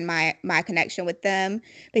stronger than my connection with them.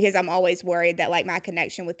 Because I'm always worried that like my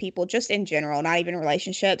connection with people, just in general, not even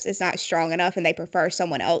relationships, is not strong enough, and they prefer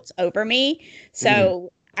someone else over me. Mm.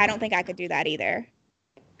 So I don't think I could do that either.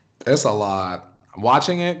 It's a lot.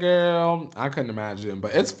 Watching it, girl, I couldn't imagine,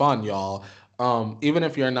 but it's fun, y'all. Even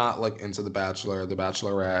if you're not like into The Bachelor, The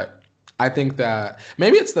Bachelorette, I think that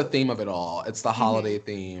maybe it's the theme of it all. It's the Hmm. holiday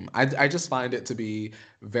theme. I just find it to be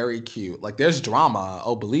very cute. Like there's drama.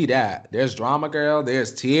 Oh, believe that. There's drama, girl.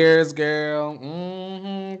 There's tears, girl.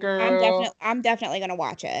 Girl. I'm definitely gonna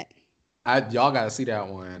watch it. Y'all gotta see that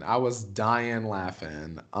one. I was dying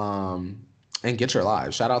laughing. And Get Your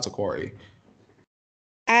Lives. Shout out to Corey.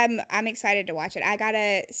 I'm excited to watch it. I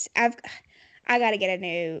gotta get a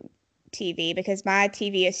new TV because my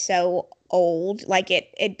TV is so old. Like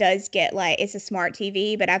it does get like it's a smart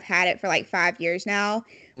TV, but I've had it for like 5 years now,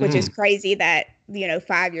 which is Mhm. crazy that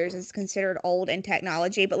 5 years is considered old in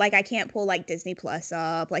technology. But like I can't pull like Disney Plus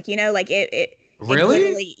up, like like it Really?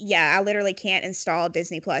 literally, yeah, I literally can't install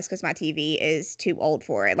Disney Plus because my TV is too old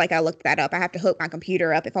for it. Like I looked that up. I have to hook my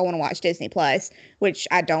computer up if I want to watch Disney Plus, which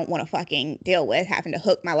I don't want to fucking deal with having to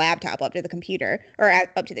hook my laptop up to the computer or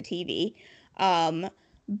up to the TV. Um,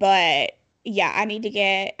 but yeah, I need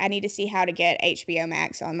to see how to get HBO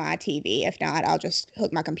Max on my TV. If not, I'll just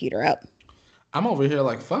hook my computer up. I'm over here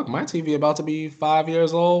like, fuck, my TV about to be 5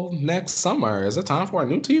 years old next summer. Is it time for a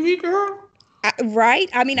new TV, girl? Right?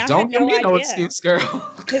 I mean, I had Don't give no me no idea. excuse,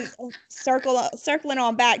 girl. Because circling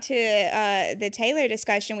on back to the Taylor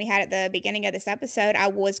discussion we had at the beginning of this episode, I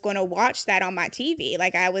was going to watch that on my TV.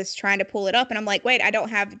 Like I was trying to pull it up, and I'm like, wait, I don't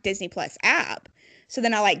have Disney Plus app. So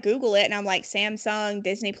then I like Google it, and I'm like Samsung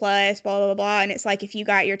Disney Plus, blah blah blah, and it's like if you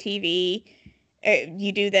got your TV,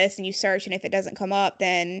 you do this and you search, and if it doesn't come up,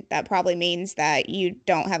 then that probably means that you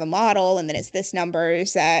don't have a model, and then it's this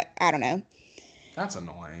numbers that I don't know. That's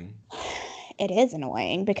annoying. It is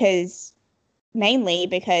annoying because mainly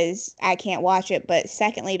because I can't watch it, but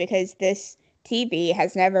secondly because this TV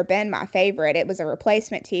has never been my favorite. It was a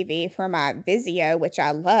replacement TV for my Vizio, which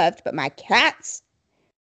I loved, but my cats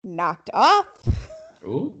knocked off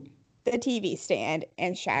Ooh. the TV stand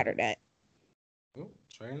and shattered it. Ooh,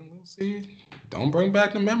 Train Lucy. Don't bring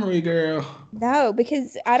back the memory, girl. No,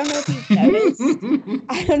 because I don't know if you've noticed.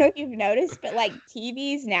 I don't know if you've noticed, but like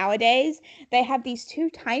TVs nowadays, they have these two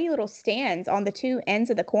tiny little stands on the two ends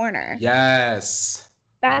of the corner. Yes.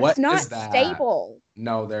 That's What not is that? stable.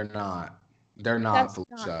 No, they're not. They're not, That's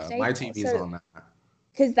not Felicia. My stable. TV's So on that.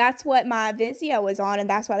 because that's what my Vizio was on, and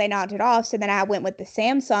that's why they knocked it off. So then I went with the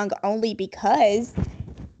Samsung only because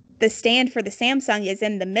the stand for the Samsung is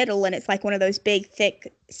in the middle, and it's like one of those big,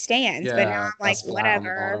 thick stands. But now Yeah, I'm like, that's flat on the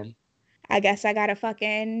whatever. bottom. I guess I gotta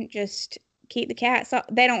fucking just keep the cats.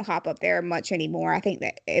 They don't hop up there much anymore. I think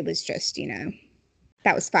that it was just,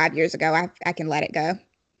 that was 5 years ago. I can let it go.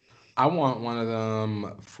 I want one of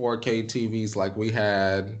them 4K TVs like we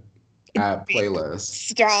had at Playlist.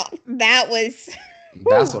 Stop. That was.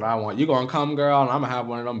 That's Whew. what I want. You gonna come, girl, and I'm gonna have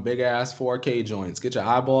one of them big ass 4K joints. Get your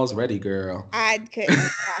eyeballs ready, girl. I couldn't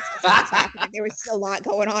process what was happening. There was a lot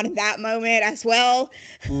going on in that moment as well.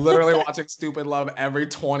 Literally watching Stupid Love every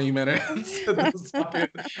 20 minutes. This fucking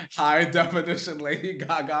high definition Lady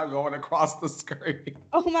Gaga going across the screen.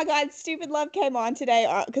 Oh my God, Stupid Love came on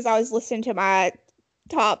today because I was listening to my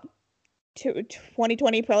top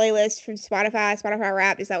 2020 playlist from Spotify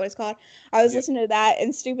Rap. Is that what it's called? I was Yeah. listening to that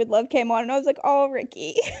and Stupid Love came on and I was like, oh,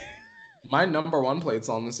 Ricky. My number one played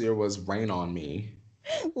song this year was Rain on Me.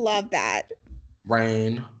 Love that.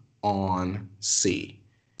 Rain on C.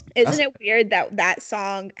 Isn't That's it weird that that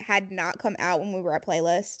song had not come out when we were at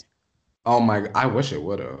playlist? oh my, I wish it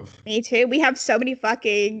would have. Me too. We have so many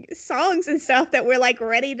fucking songs and stuff that we're like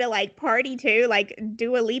ready to like party to, like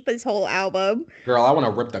Dua Lipa's whole album. Girl, I want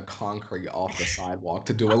to rip the concrete off the sidewalk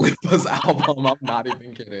to do a Lipa's album. I'm not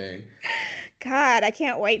even kidding. God, I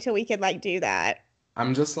can't wait till we can like do that.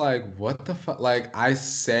 I'm just like, what the fuck? Like, I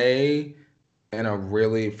say in a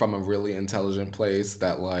really, from a really intelligent place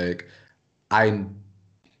that, like, I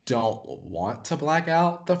don't want to black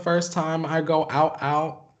out the first time I go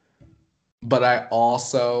out. But I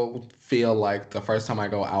also feel like the first time I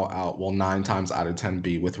go out will 9 times out of 10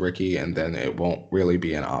 be with Ricky, and then it won't really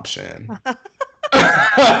be an option.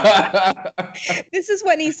 This is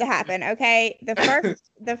what needs to happen, okay? The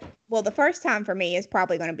first time for me is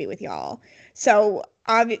probably going to be with y'all. So,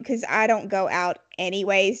 because I don't go out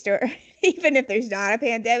anyways, even if there's not a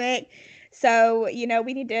pandemic. So,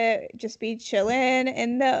 we need to just be chilling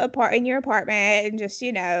in your apartment and just,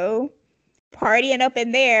 partying up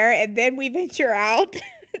in there, and then we venture out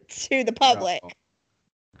to the public.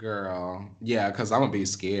 Girl. Yeah, because I'm gonna be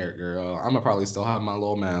scared, girl. I'm gonna probably still have my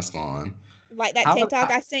little mask on. Like that How would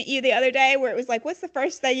TikTok I, I sent you the other day where it was like, what's the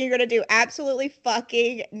first thing you're gonna do? Absolutely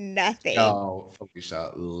fucking nothing. no,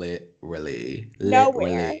 Felicia, Nowhere.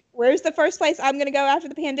 literally. Where's the first place I'm gonna go after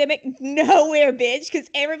the pandemic? Nowhere, bitch, because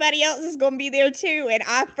everybody else is gonna be there too. And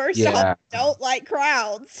I first off Yeah, don't like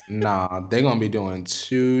crowds. nah, they're gonna be doing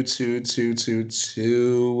too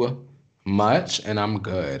much, and I'm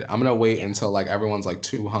good. I'm gonna wait Yeah. until like everyone's like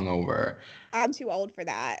too hungover. I'm too old for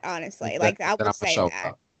that, honestly. Then, Like I then will I'm gonna say show that.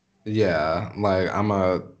 up. Yeah, like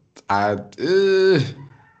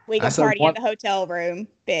We I can said party in one. the hotel room,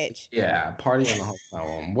 bitch. Yeah, party in the hotel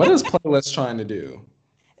room. What is playlist trying to do?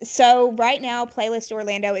 So right now, Playlist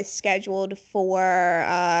Orlando is scheduled for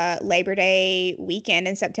Labor Day weekend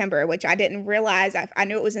in September, which I didn't realize. I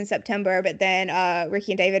knew it was in September, but then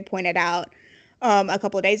Ricky and David pointed out a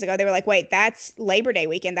couple of days ago. They were like, "Wait, that's Labor Day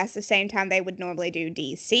weekend. That's the same time they would normally do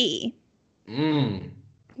DC," Mm.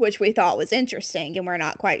 which we thought was interesting, and we're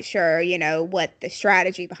not quite sure, what the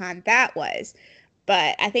strategy behind that was.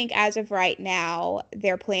 But I think as of right now,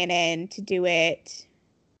 they're planning to do it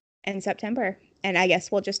in September, and I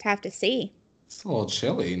guess we'll just have to see. It's a little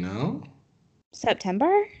chilly, no?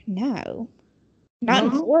 September? No. Not in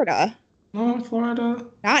No? Florida. No in Florida?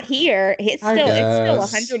 Not here. It's I still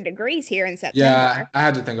guess. 100 degrees here in Yeah, September. I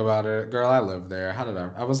had to think about it. Girl, I live there. How did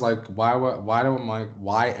I was like, why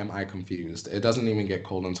am I confused? It doesn't even get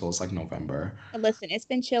cold until it's like November. Listen, it's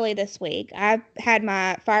been chilly this week. I had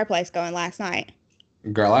my fireplace going last night.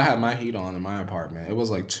 Girl, I had my heat on in my apartment. It was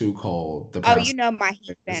like too cold the Oh, past my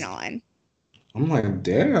heat's been days. on. I'm like,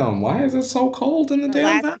 damn, why is it so cold in the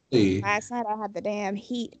damn Last valley? last night I had the damn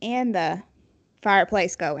heat and the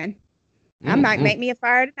fireplace going. I might Mm-mm. make me a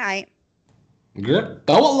fire tonight. Girl,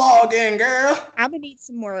 throw a log in, girl. I'm gonna need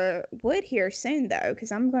some more wood here soon though,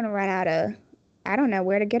 because I'm gonna run out of. I don't know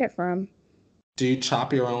where to get it from. Do you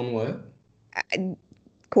chop your own wood?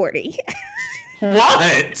 Courtney.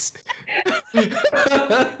 What?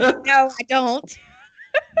 No, I don't.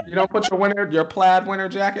 You don't put your plaid winter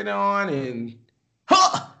jacket on and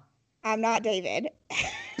huh! I'm not David.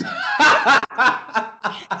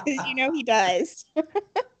 He does.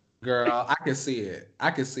 Girl, I can see it.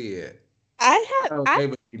 I can see it. I have Oh, I they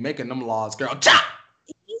would be making them laws, girl. Chop!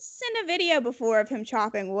 He sent a video before of him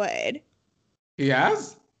chopping wood. He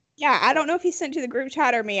has? Yeah, I don't know if he sent to the group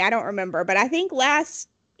chat or me. I don't remember, but I think last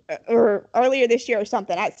or earlier this year or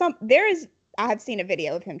something. I have seen a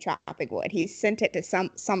video of him chopping wood. He sent it to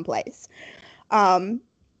someplace.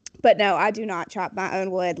 But no, I do not chop my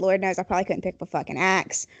own wood. Lord knows I probably couldn't pick up a fucking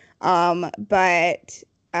axe. But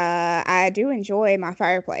I do enjoy my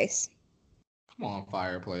fireplace. Come on,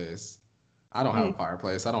 fireplace. I don't have a Mm,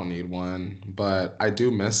 fireplace. I don't need one, but I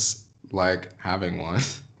do miss like having one.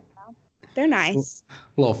 they're nice.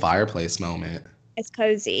 Little fireplace moment. It's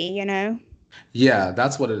cozy. Yeah,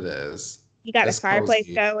 that's what it is. You got the It's fireplace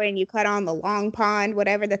cozy. going, you cut on the long pond,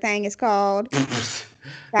 whatever the thing is called.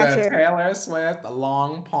 Got The you. Taylor Swift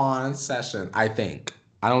Long Pond session, I think.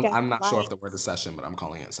 Got I'm not sure if like. the word is session, but I'm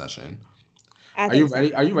calling it session. I Are you think so.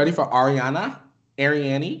 ready? Are you ready for Ariana?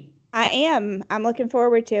 Ariane? I am. I'm looking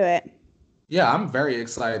forward to it. Yeah, I'm very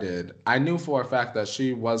excited. I knew for a fact that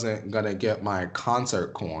she wasn't gonna get my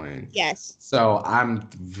concert coin. Yes. So I'm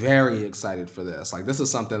very excited for this. Like this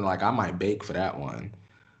is something like I might bake for that one.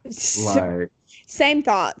 Like, Same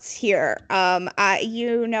thoughts here.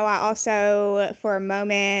 I also for a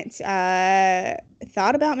moment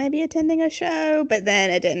thought about maybe attending a show, but then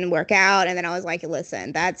it didn't work out, and then I was like,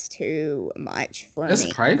 listen, that's too much for it's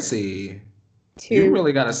me. pricey. You Too.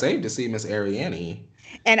 really gotta save to see Miss Ariane.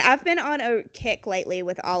 And I've been on a kick lately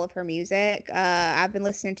with all of her music. I've been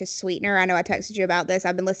listening to Sweetener. I know I texted you about this.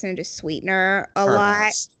 I've been listening to Sweetener a Her lot.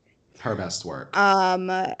 best. Her best work. Um,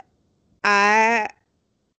 I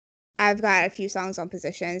I've got a few songs on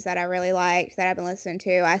Positions that I really liked that I've been listening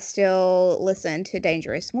to. I still listen to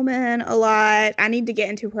Dangerous Woman a lot. I need to get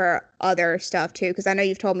into her other stuff too, because I know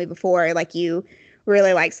you've told me before, like you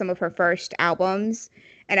really like some of her first albums,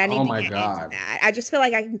 and I Oh need to my get into God. that. I just feel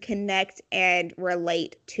like I can connect and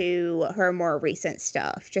relate to her more recent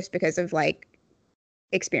stuff just because of like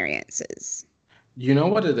experiences. You know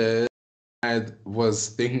what it is? I was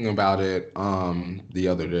thinking about it the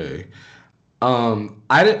other day.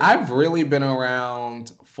 I've really been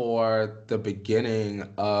around for the beginning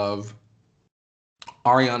of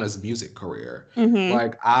Ariana's music career. Mm-hmm.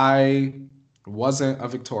 Like I wasn't a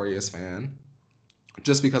Victorious fan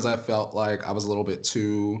just because I felt like I was a little bit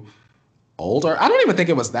too old, or I don't even think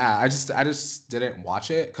it was that. I just didn't watch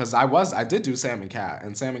it because I did do Sam and Cat,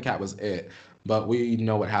 and Sam and Cat was it. But we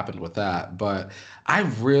know what happened with that. But I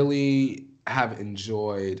really have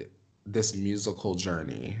enjoyed this musical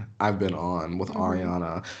journey I've been on with Mm-hmm.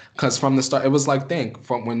 Ariana. Because from the start, it was like, think,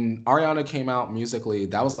 from when Ariana came out musically,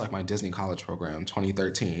 that was like my Disney college program,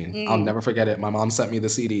 2013. I'll Mm. never forget it. My mom sent me the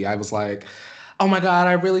CD. I was like, oh my God,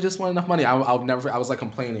 I really just want enough money. I'll never, I was like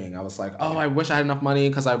complaining. I was like, oh, I wish I had enough money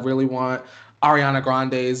because I really want Ariana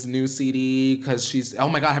Grande's new CD because she's, oh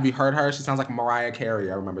my God, have you heard her? She sounds like Mariah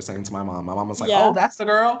Carey. I remember saying to my mom. My mom was like, oh, Yeah. that's the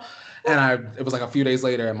girl. And it was like a few days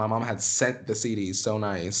later, and my mom had sent the CD, so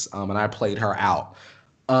nice. And I played her out.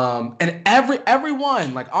 And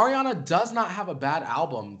everyone, like Ariana does not have a bad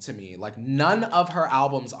album to me. Like none of her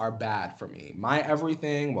albums are bad for me. My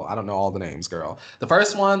Everything, well, I don't know all the names, girl. The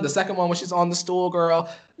first one, the second one when she's on the stool, girl,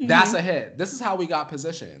 that's Mm-hmm. a hit. This is how we got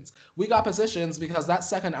Positions. We got Positions because that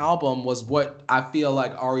second album was what I feel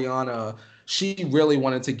like Ariana, she really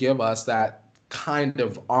wanted to give us that kind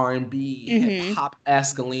of R&B hip Mm-hmm. hop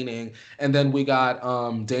esque leaning, and then we got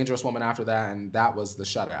Dangerous Woman after that, and that was the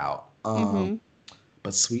shutout. Mm-hmm.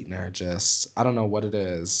 But Sweetener just, I don't know what it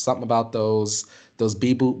is. Something about those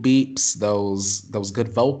beep boop beeps, those good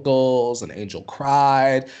vocals, and Angel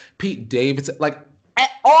Cried, Pete Davidson, like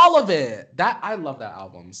all of it. That I love that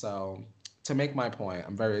album. So to make my point,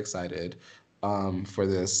 I'm very excited for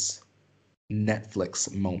this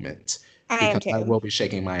Netflix moment I am because I too. will be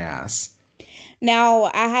shaking my ass. Now,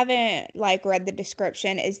 I haven't like read the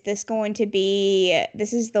description. Is this going to be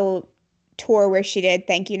this is the tour where she did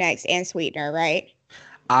Thank You Next and Sweetener, right?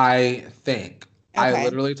 I think I Okay.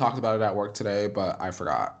 literally talked about it at work today, but I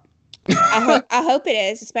forgot. I hope it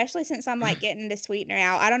is, especially since I'm like getting the Sweetener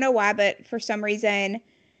out. I don't know why, but for some reason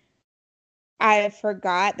I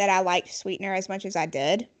forgot that I liked Sweetener as much as I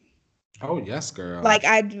did. Oh yes, girl. Like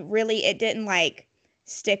it didn't like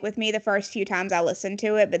stick with me the first few times I listened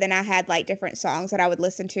to it, but then I had like different songs that I would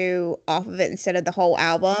listen to off of it instead of the whole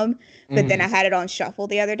album. But then I Mhm. had it on shuffle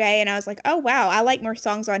the other day and I was like, "Oh wow, I like more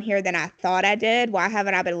songs on here than I thought I did. Why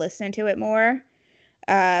haven't I been listening to it more?"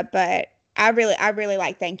 But I really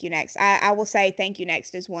like Thank You Next. I will say Thank You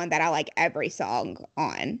Next is one that I like every song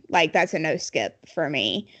on. Like that's a no skip for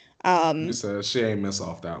me. You Um said she ain't miss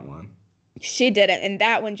off that one. she didn't, and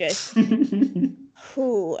that one just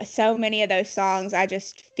who so many of those songs I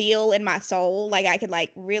just feel in my soul like I could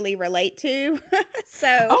like really relate to.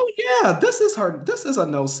 So, Oh yeah, this is her. This is a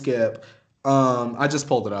no skip. I just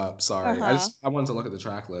pulled it up. Sorry, uh-huh. I wanted to look at the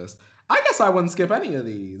track list. I guess I wouldn't skip any of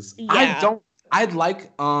these. I Yeah. don't. I'd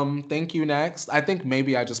like Thank You Next. I think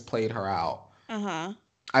maybe I just played her out. Uh-huh.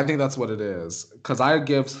 I think that's what it is. Cause I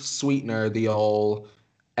give Sweetener the old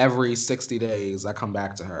every 60 days I come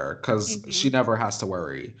back to her because Hmm. she never has to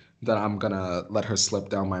worry that I'm gonna let her slip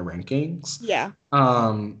down my rankings. Yeah.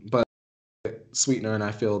 But Sweetener and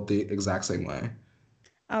I feel the exact same way.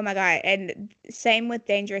 Oh my God. And same with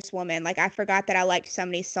Dangerous Woman. Like I forgot that I liked so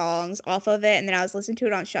many songs off of it and then I was listening to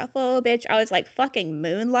it on shuffle, bitch. I was like fucking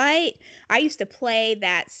Moonlight. I used to play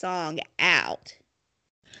that song out.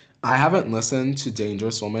 I haven't listened to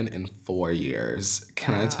Dangerous Woman in 4 years.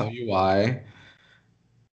 Can I tell Wow. you why?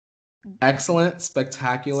 Excellent,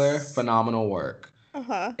 spectacular, phenomenal work.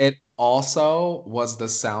 Uh-huh. It also was the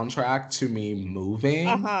soundtrack to me moving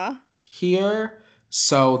Uh-huh. here.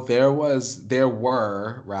 So there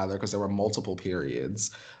were rather, because there were multiple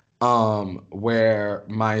periods, where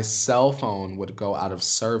my cell phone would go out of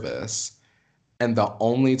service. And the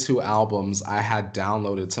only two albums I had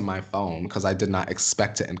downloaded to my phone, because I did not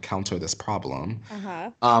expect to encounter this problem, Uh-huh.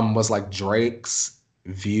 was like Drake's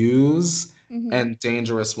Views Mm-hmm. and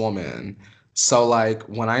Dangerous Woman. So like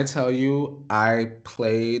when I tell you I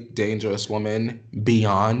played Dangerous Woman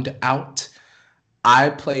beyond out, I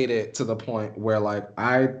played it to the point where like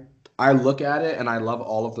I look at it and I love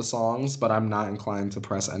all of the songs, but I'm not inclined to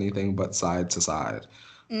press anything but side to side.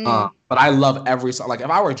 Mm. But I love every song. Like if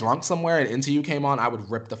I were drunk somewhere and Into You came on, I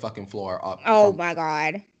would rip the fucking floor up Oh from my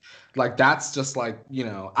God. like that's just like,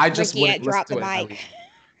 I just Ricky wouldn't at listen Drop the to it Mic. every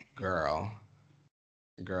girl.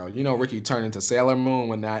 Girl, Ricky turned into Sailor Moon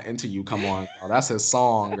when that Into You come on. Girl. That's his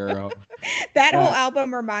song, girl. That whole That-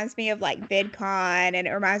 album reminds me of like VidCon, and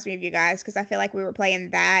it reminds me of you guys because I feel like we were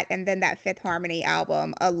playing that and then that Fifth Harmony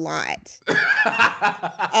album a lot.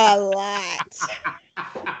 A lot.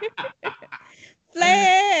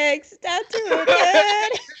 Flex, not too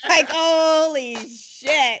good. Like, holy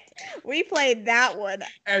shit. We played that one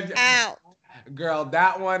And out. girl,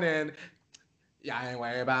 that one and yeah, I ain't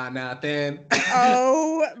worried about nothing.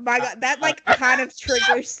 Oh my God. That like kind of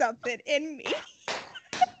triggers something in me.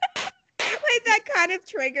 Like that kind of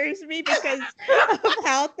triggers me because of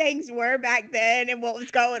how things were back then and what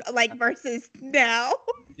was going like versus now.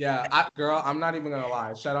 Yeah, girl, I'm not even gonna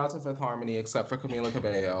lie. Shout out to Fifth Harmony, except for Camila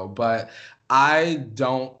Cabello, but I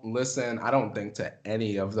don't listen. I don't think to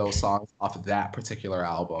any of those songs off of that particular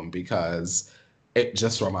album because it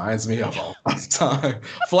just reminds me of a lifetime.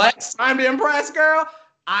 Flex, time to impress, girl.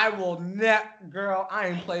 I will net, girl. I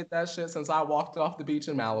ain't played that shit since I walked off the beach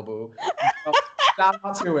in Malibu. So, shout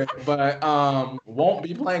out to it, but won't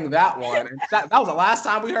be playing that one. And that was the last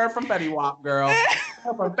time we heard from Fetty Wap, girl.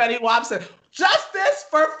 From Fetty Wap said, "Justice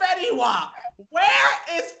for Fetty Wap." Where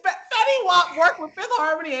is Fetty Wap worked with Fifth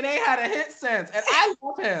Harmony and they had a hit since, and I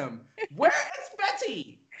love him. Where is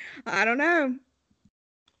Fetty? I don't know.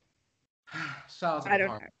 Shout out to I Fifth don't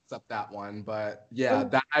Harmony, except that one, but yeah, know.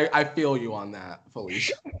 that I feel you on that,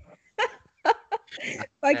 Felicia.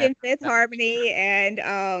 Fucking Fifth Harmony and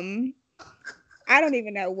I don't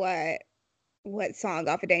even know what song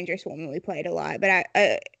off of Dangerous Woman we played a lot, but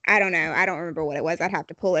I don't know. I don't remember what it was. I'd have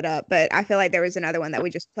to pull it up, but I feel like there was another one that we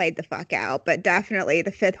just played the fuck out. But definitely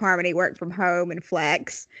the Fifth Harmony Work from Home and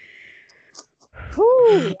Flex.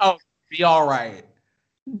 Whew. Oh, be all right.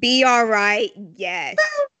 Be all right. Yes.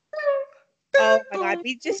 Oh my God.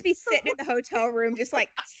 We'd just be sitting in the hotel room, just like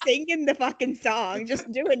singing the fucking song,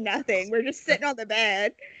 just doing nothing. We're just sitting on the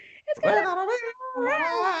bed. It's gonna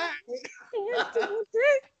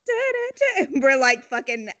we're like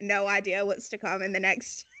fucking no idea what's to come in the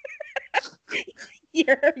next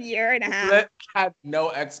year and a half. Lit had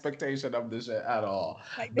no expectation of this shit at all.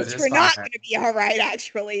 Like, But bitch, it's we're not fine. gonna be all right,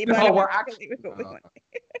 actually. No, But we're actually not.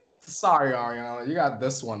 Sorry, Ariana, you got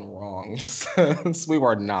this one wrong. Since we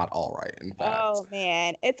were not all right, in fact. oh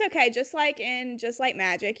man, it's okay. Just like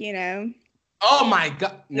magic, Oh my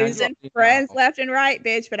God. Now you losing already friends know. left and right,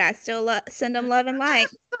 bitch. But I still send them love and light.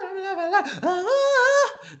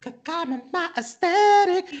 Got my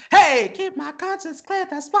aesthetic. Hey, keep my conscience clear.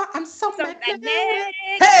 That's why I'm so So magnetic. magnetic.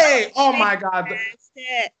 Hey, oh my God.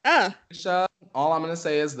 Fantastic. Alicia, all I'm gonna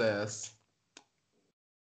say is this.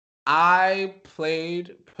 I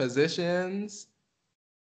played positions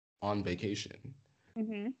on vacation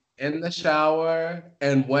Mm-hmm. in the shower,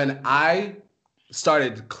 and when I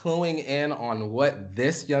started cluing in on what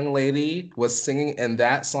this young lady was singing in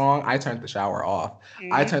that song, I turned the shower off. I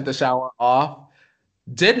Mm-hmm. turned the shower off,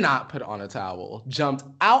 did not put on a towel, jumped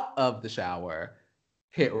out of the shower,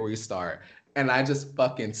 hit restart. And I just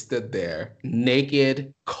fucking stood there,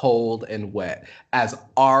 naked, cold, and wet, as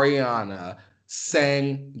Ariana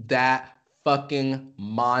sang that fucking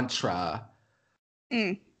mantra.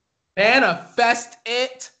 Mm. Manifest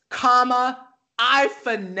it, comma, I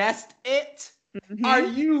finessed it. Are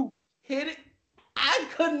Mm-hmm. you kidding? I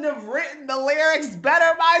couldn't have written the lyrics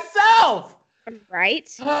better myself. Right.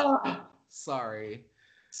 Sorry.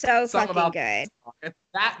 So Something fucking about good. it's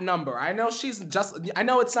that number. I know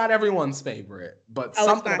it's not everyone's favorite, but Oh, it's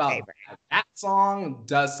something my about favorite. that song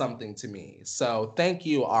does something to me. So thank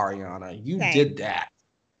you, Ariana. You Same. did that.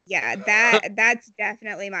 Yeah, that's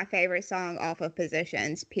definitely my favorite song off of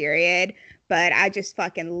Positions, period. But I just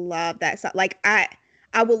fucking love that song. Like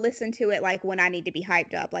I will listen to it like when I need to be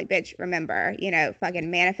hyped up. Like, bitch, remember,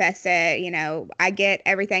 fucking manifest it. I get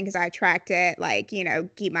everything because I attract it. Like,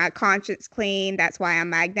 keep my conscience clean. That's why I'm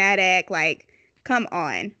magnetic. Like, come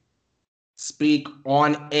on. Speak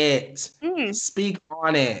on it. Speak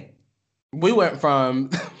on it. We went from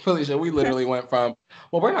Felicia. We literally went from.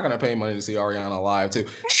 Well, we're not gonna pay money to see Ariana live too.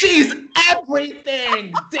 She's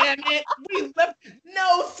everything. Damn it. We left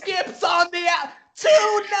no skips on the out.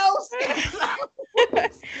 Two no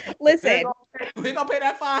skips. Listen, we're gonna pay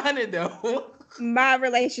that $500 though. My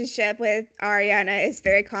relationship with Ariana is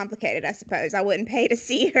very complicated. I suppose I wouldn't pay to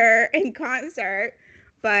see her in concert,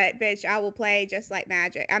 but bitch, I will play just like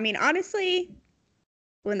magic. I mean, honestly.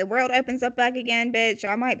 When the world opens up back again, bitch,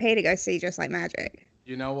 I might pay to go see Just Like Magic.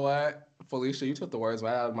 You know what, Felicia, you took the words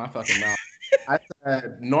right out of my fucking mouth. I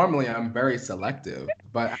said, normally I'm very selective,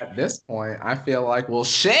 but at this point, I feel like, well,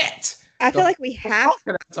 shit. I feel like we have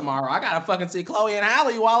tomorrow. I gotta fucking see Chloe and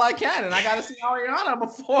Halle while I can, and I gotta see Ariana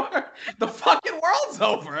before the fucking world's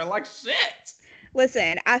over. Like, shit.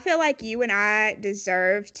 Listen, I feel like you and I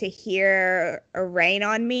deserve to hear a Rain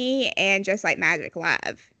on Me and Just Like Magic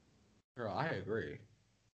live. Girl, I agree.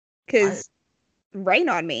 Because Rain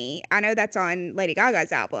on Me, I know that's on Lady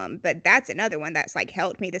Gaga's album, but that's another one that's like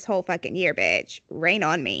helped me this whole fucking year, bitch. Rain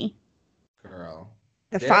on Me. Girl.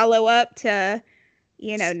 The follow-up to,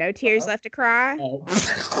 No Tears Left to Cry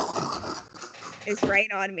is Rain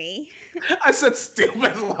on Me. I said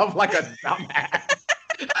stupid love like a dumbass.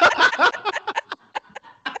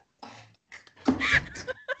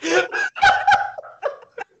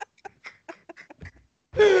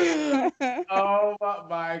 Oh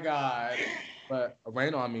my God. But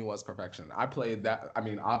Rain on Me was perfection. I played that. I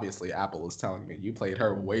mean, obviously, Apple is telling me you played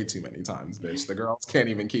her way too many times, bitch. The girls can't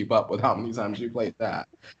even keep up with how many times you played that.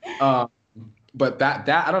 But that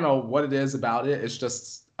I don't know what it is about it. It's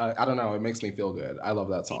just I don't know. It makes me feel good. I love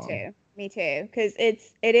that song. Me too. Because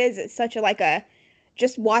it's such a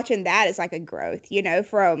just watching that is like a growth,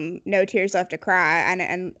 from No Tears Left to Cry.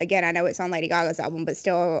 And again, I know it's on Lady Gaga's album, but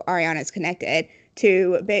still Ariana's connected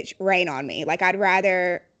to bitch Rain on Me. Like, I'd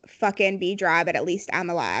rather fucking be dry, but at least I'm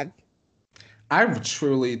alive. I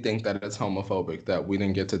truly think that it's homophobic that we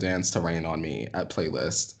didn't get to dance to Rain on Me at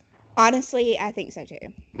Playlist. Honestly, I think so too.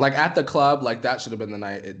 Like at the club, like that should have been the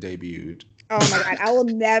night it debuted. Oh my God. I will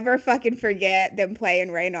never fucking forget them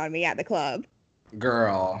playing Rain on Me at the club.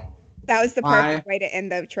 Girl. That was the perfect way to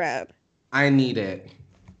end the trip. I need it.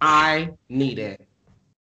 I need it.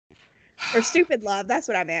 Or Stupid Love. That's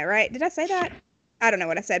what I meant, right? Did I say that? I don't know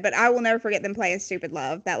what I said, but I will never forget them playing Stupid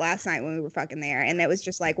Love that last night when we were fucking there. And it was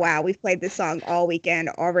just like, wow, we've played this song all weekend,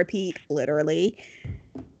 all repeat, literally.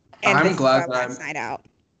 And I'm glad that last night out.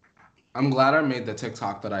 I'm glad I made the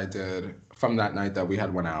TikTok that I did from that night that we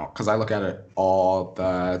had went out, because I look at it all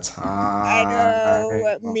the time. I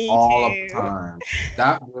know, me all too. Of the time.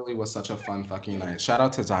 That really was such a fun fucking night. Shout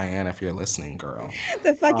out to Diane if you're listening, girl.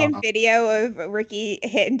 The fucking video of Ricky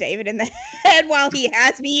hitting David in the head while he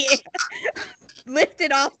has me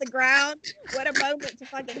lifted off the ground. What a moment to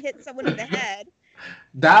fucking hit someone in the head.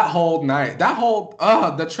 That whole night,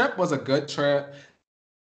 the trip was a good trip.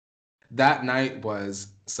 That night was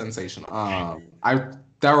sensational. I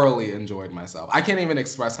thoroughly enjoyed myself. I can't even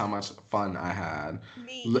express how much fun I had.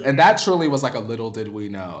 And that truly was like a little did we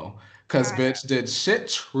know. Because bitch, did shit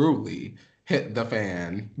truly hit the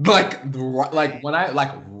fan. Like when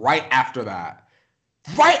right after that.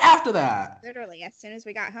 Right after that. Literally, as soon as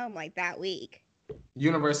we got home, like that week.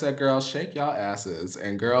 Universe said, girl, shake y'all asses.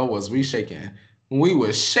 And girl, was we shaking. We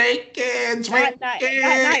was shaking, drinking. That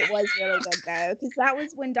night was really good though, because that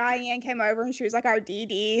was when Diane came over and she was like our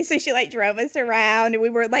DD, so she like drove us around, and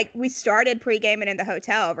we started pre-gaming in the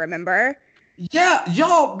hotel. Remember? Yeah,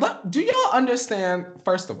 y'all. Do y'all understand?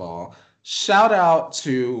 First of all, shout out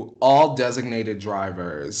to all designated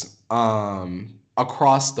drivers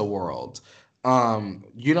across the world.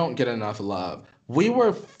 You don't get enough love. We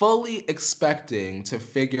were fully expecting to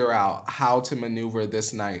figure out how to maneuver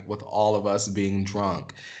this night with all of us being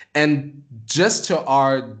drunk. And just to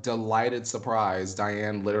our delighted surprise,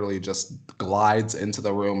 Diane literally just glides into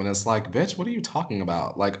the room and is like, bitch, what are you talking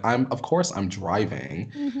about? Like, of course I'm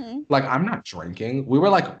driving. Mm-hmm. Like, I'm not drinking. We were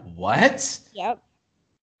like, what? Yep.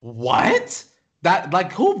 What? That,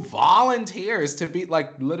 like, who volunteers to be,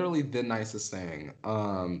 like, literally the nicest thing?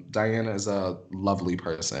 Diana is a lovely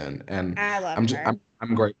person, and I love her.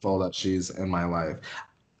 I'm grateful that she's in my life.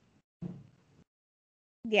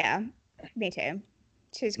 Yeah, me too.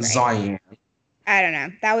 She's great. Zion. I don't know.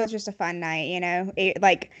 That was just a fun night,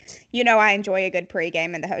 I enjoy a good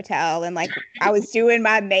pregame in the hotel, and like I was doing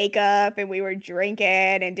my makeup, and we were drinking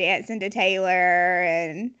and dancing to Taylor,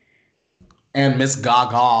 and And Miss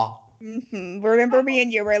Gaga. Remember me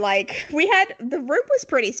and you were like, the room was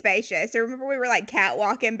pretty spacious. I remember we were like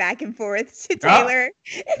catwalking back and forth to Yep. Taylor.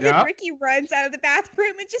 And then Yep. Ricky runs out of the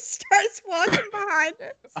bathroom and just starts walking behind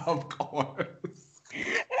us. Of course.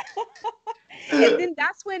 And then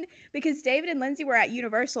that's when, because David and Lindsay were at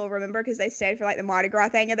Universal, remember? Because they stayed for like the Mardi Gras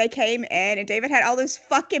thing and they came in and David had all those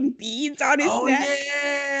fucking beads on his Oh, neck.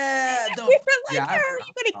 yeah. We were like, how are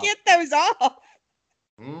you going to get those off?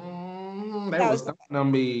 They was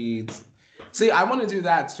them beads. See, I want to do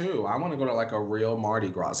that too. I want to go to like a real Mardi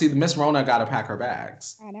Gras. See, Miss Rona got to pack her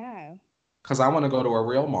bags. I know. Because I want to go to a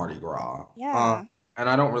real Mardi Gras. Yeah. And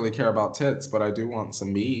I don't really care about tits, but I do want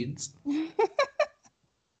some beads.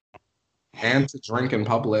 And to drink in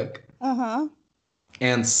public. Uh-huh.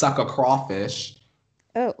 And suck a crawfish.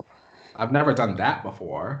 Oh. I've never done that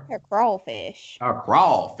before. A crawfish. A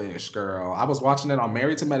crawfish, girl. I was watching it on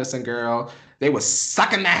Married to Medicine, girl. They was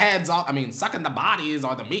sucking the heads off, sucking the bodies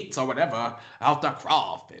or the meats or whatever out the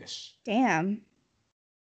crawfish. Damn.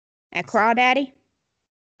 A crawdaddy?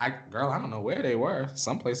 I don't know where they were.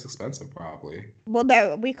 Someplace expensive, probably. Well,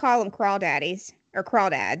 no, we call them crawdaddies or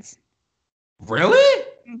crawdads. Really?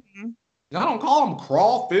 Mm-hmm. Y'all don't call them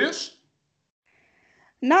crawfish?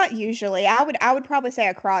 Not usually. I would probably say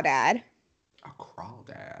a crawdad. A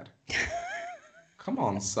crawdad. Come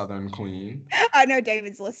on, Southern Queen. I know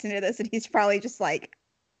David's listening to this and he's probably just like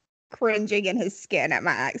cringing in his skin at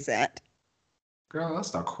my accent. Girl,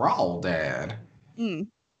 that's the crawdad. Mm.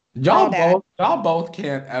 Y'all both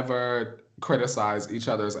can't ever criticize each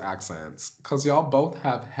other's accents because y'all both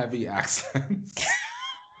have heavy accents.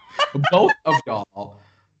 Both of y'all.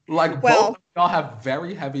 Like, both of y'all have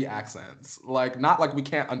very heavy accents. Like, not like we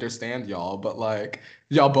can't understand y'all, but like,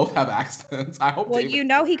 y'all both have accents. I hope. Well, you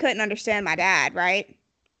know he couldn't understand my dad, right?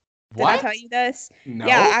 What? Did I tell you this? No.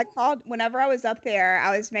 Yeah, I called whenever I was up there.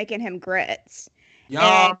 I was making him grits.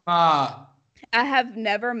 Yeah. I have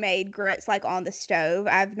never made grits like on the stove.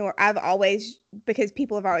 I've always, because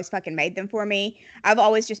people have always fucking made them for me. I've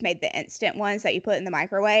always just made the instant ones that you put in the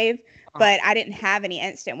microwave, but I didn't have any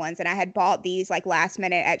instant ones. And I had bought these like last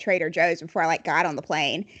minute at Trader Joe's before I like got on the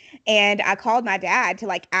plane. And I called my dad to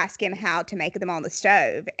like ask him how to make them on the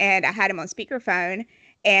stove. And I had him on speakerphone.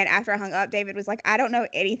 And after I hung up, David was like, I don't know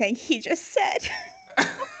anything he just said.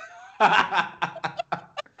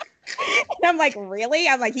 And I'm like, really?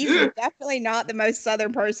 I'm like, he's definitely not the most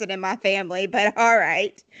Southern person in my family, but all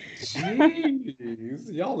right.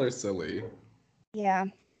 Jeez, y'all are silly. Yeah.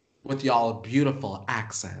 With y'all beautiful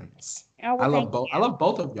accents. Oh, well, I love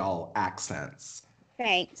both of y'all accents.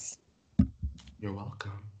 Thanks. You're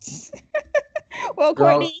welcome. Well,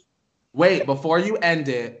 Courtney. Wait, before you end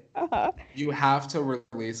it, you have to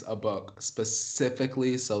release a book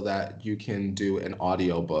specifically so that you can do an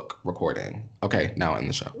audiobook recording. Okay, now end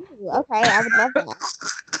the show. Ooh, okay, I would love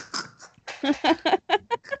that.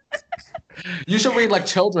 You should read like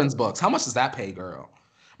children's books. How much does that pay, girl?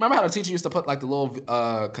 Remember how the teacher used to put like the little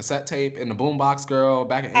cassette tape in the boombox, girl,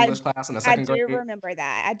 back in English class in the second grade? I do remember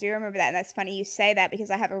that. And that's funny you say that because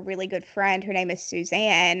I have a really good friend. Her name is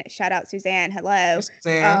Suzanne. Shout out, Suzanne. Hello.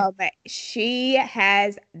 Suzanne. She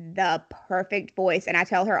has the perfect voice. And I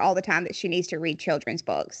tell her all the time that she needs to read children's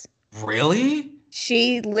books. Really?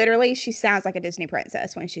 She sounds like a Disney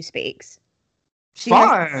princess when she speaks. She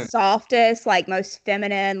Fun. has the softest, like most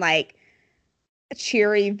feminine, like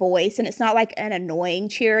cheery voice, and it's not like an annoying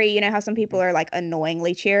cheery. You know how some people are like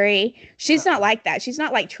annoyingly cheery? She's not like that. She's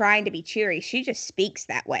not like trying to be cheery. She just speaks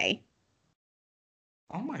that way.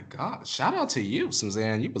 Oh my God. Shout out to you,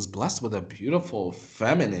 Suzanne. You was blessed with a beautiful,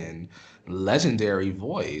 feminine, legendary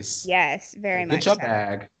voice. Yes, very much. Get your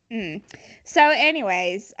bag. So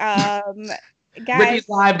anyways, guys. Ricky's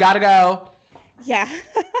live, gotta go. Yeah.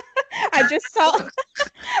 I just saw,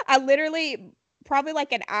 I literally, probably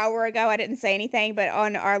like an hour ago, I didn't say anything, but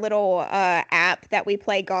on our little app that we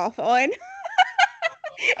play golf on,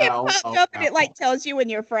 it popped up and it like tells you when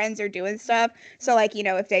your friends are doing stuff. So like, you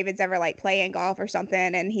know, if David's ever like playing golf or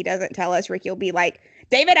something and he doesn't tell us, Ricky will be like,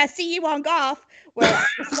 David, I see you on golf. Well,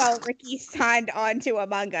 so Ricky signed on to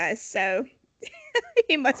Among Us, so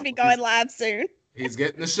he must be going live soon. He's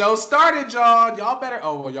getting the show started, y'all. Y'all better.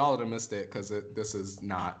 Oh, well, y'all would have missed it because this is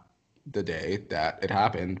not the day that it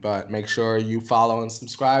happened. But make sure you follow and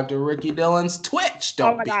subscribe to Ricky Dillon's Twitch.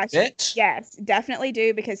 Don't be a bitch. Yes, definitely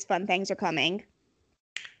do because fun things are coming.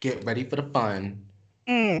 Get ready for the fun.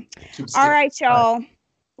 All right, y'all.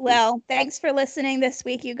 Well, thanks for listening this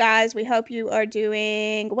week, you guys. We hope you are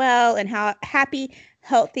doing well and happy,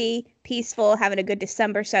 healthy, peaceful, having a good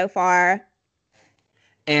December so far.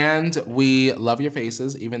 And we love your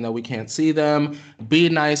faces, even though we can't see them. Be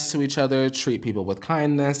nice to each other, treat people with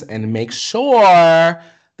kindness, and make sure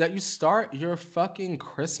that you start your fucking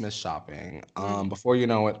Christmas shopping. Before you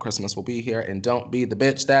know it, Christmas will be here, and don't be the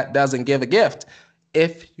bitch that doesn't give a gift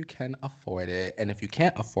if you can afford it. And if you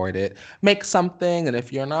can't afford it, make something. And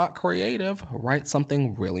if you're not creative, write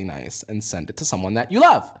something really nice and send it to someone that you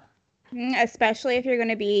love. Especially if you're going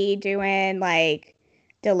to be doing like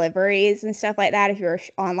deliveries and stuff like that. If you're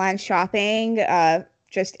online shopping,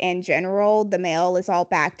 just in general, the mail is all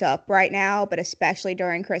backed up right now, but especially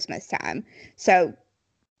during Christmas time. So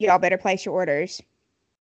y'all better place your orders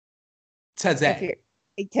if Today. you're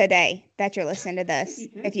today that you're listening to this,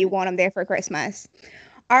 if you want them there for Christmas.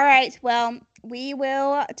 All right. Well, we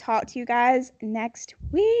will talk to you guys next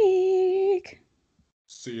week.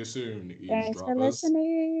 See you soon, Thanks for eavesdroppers.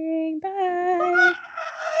 listening. Bye.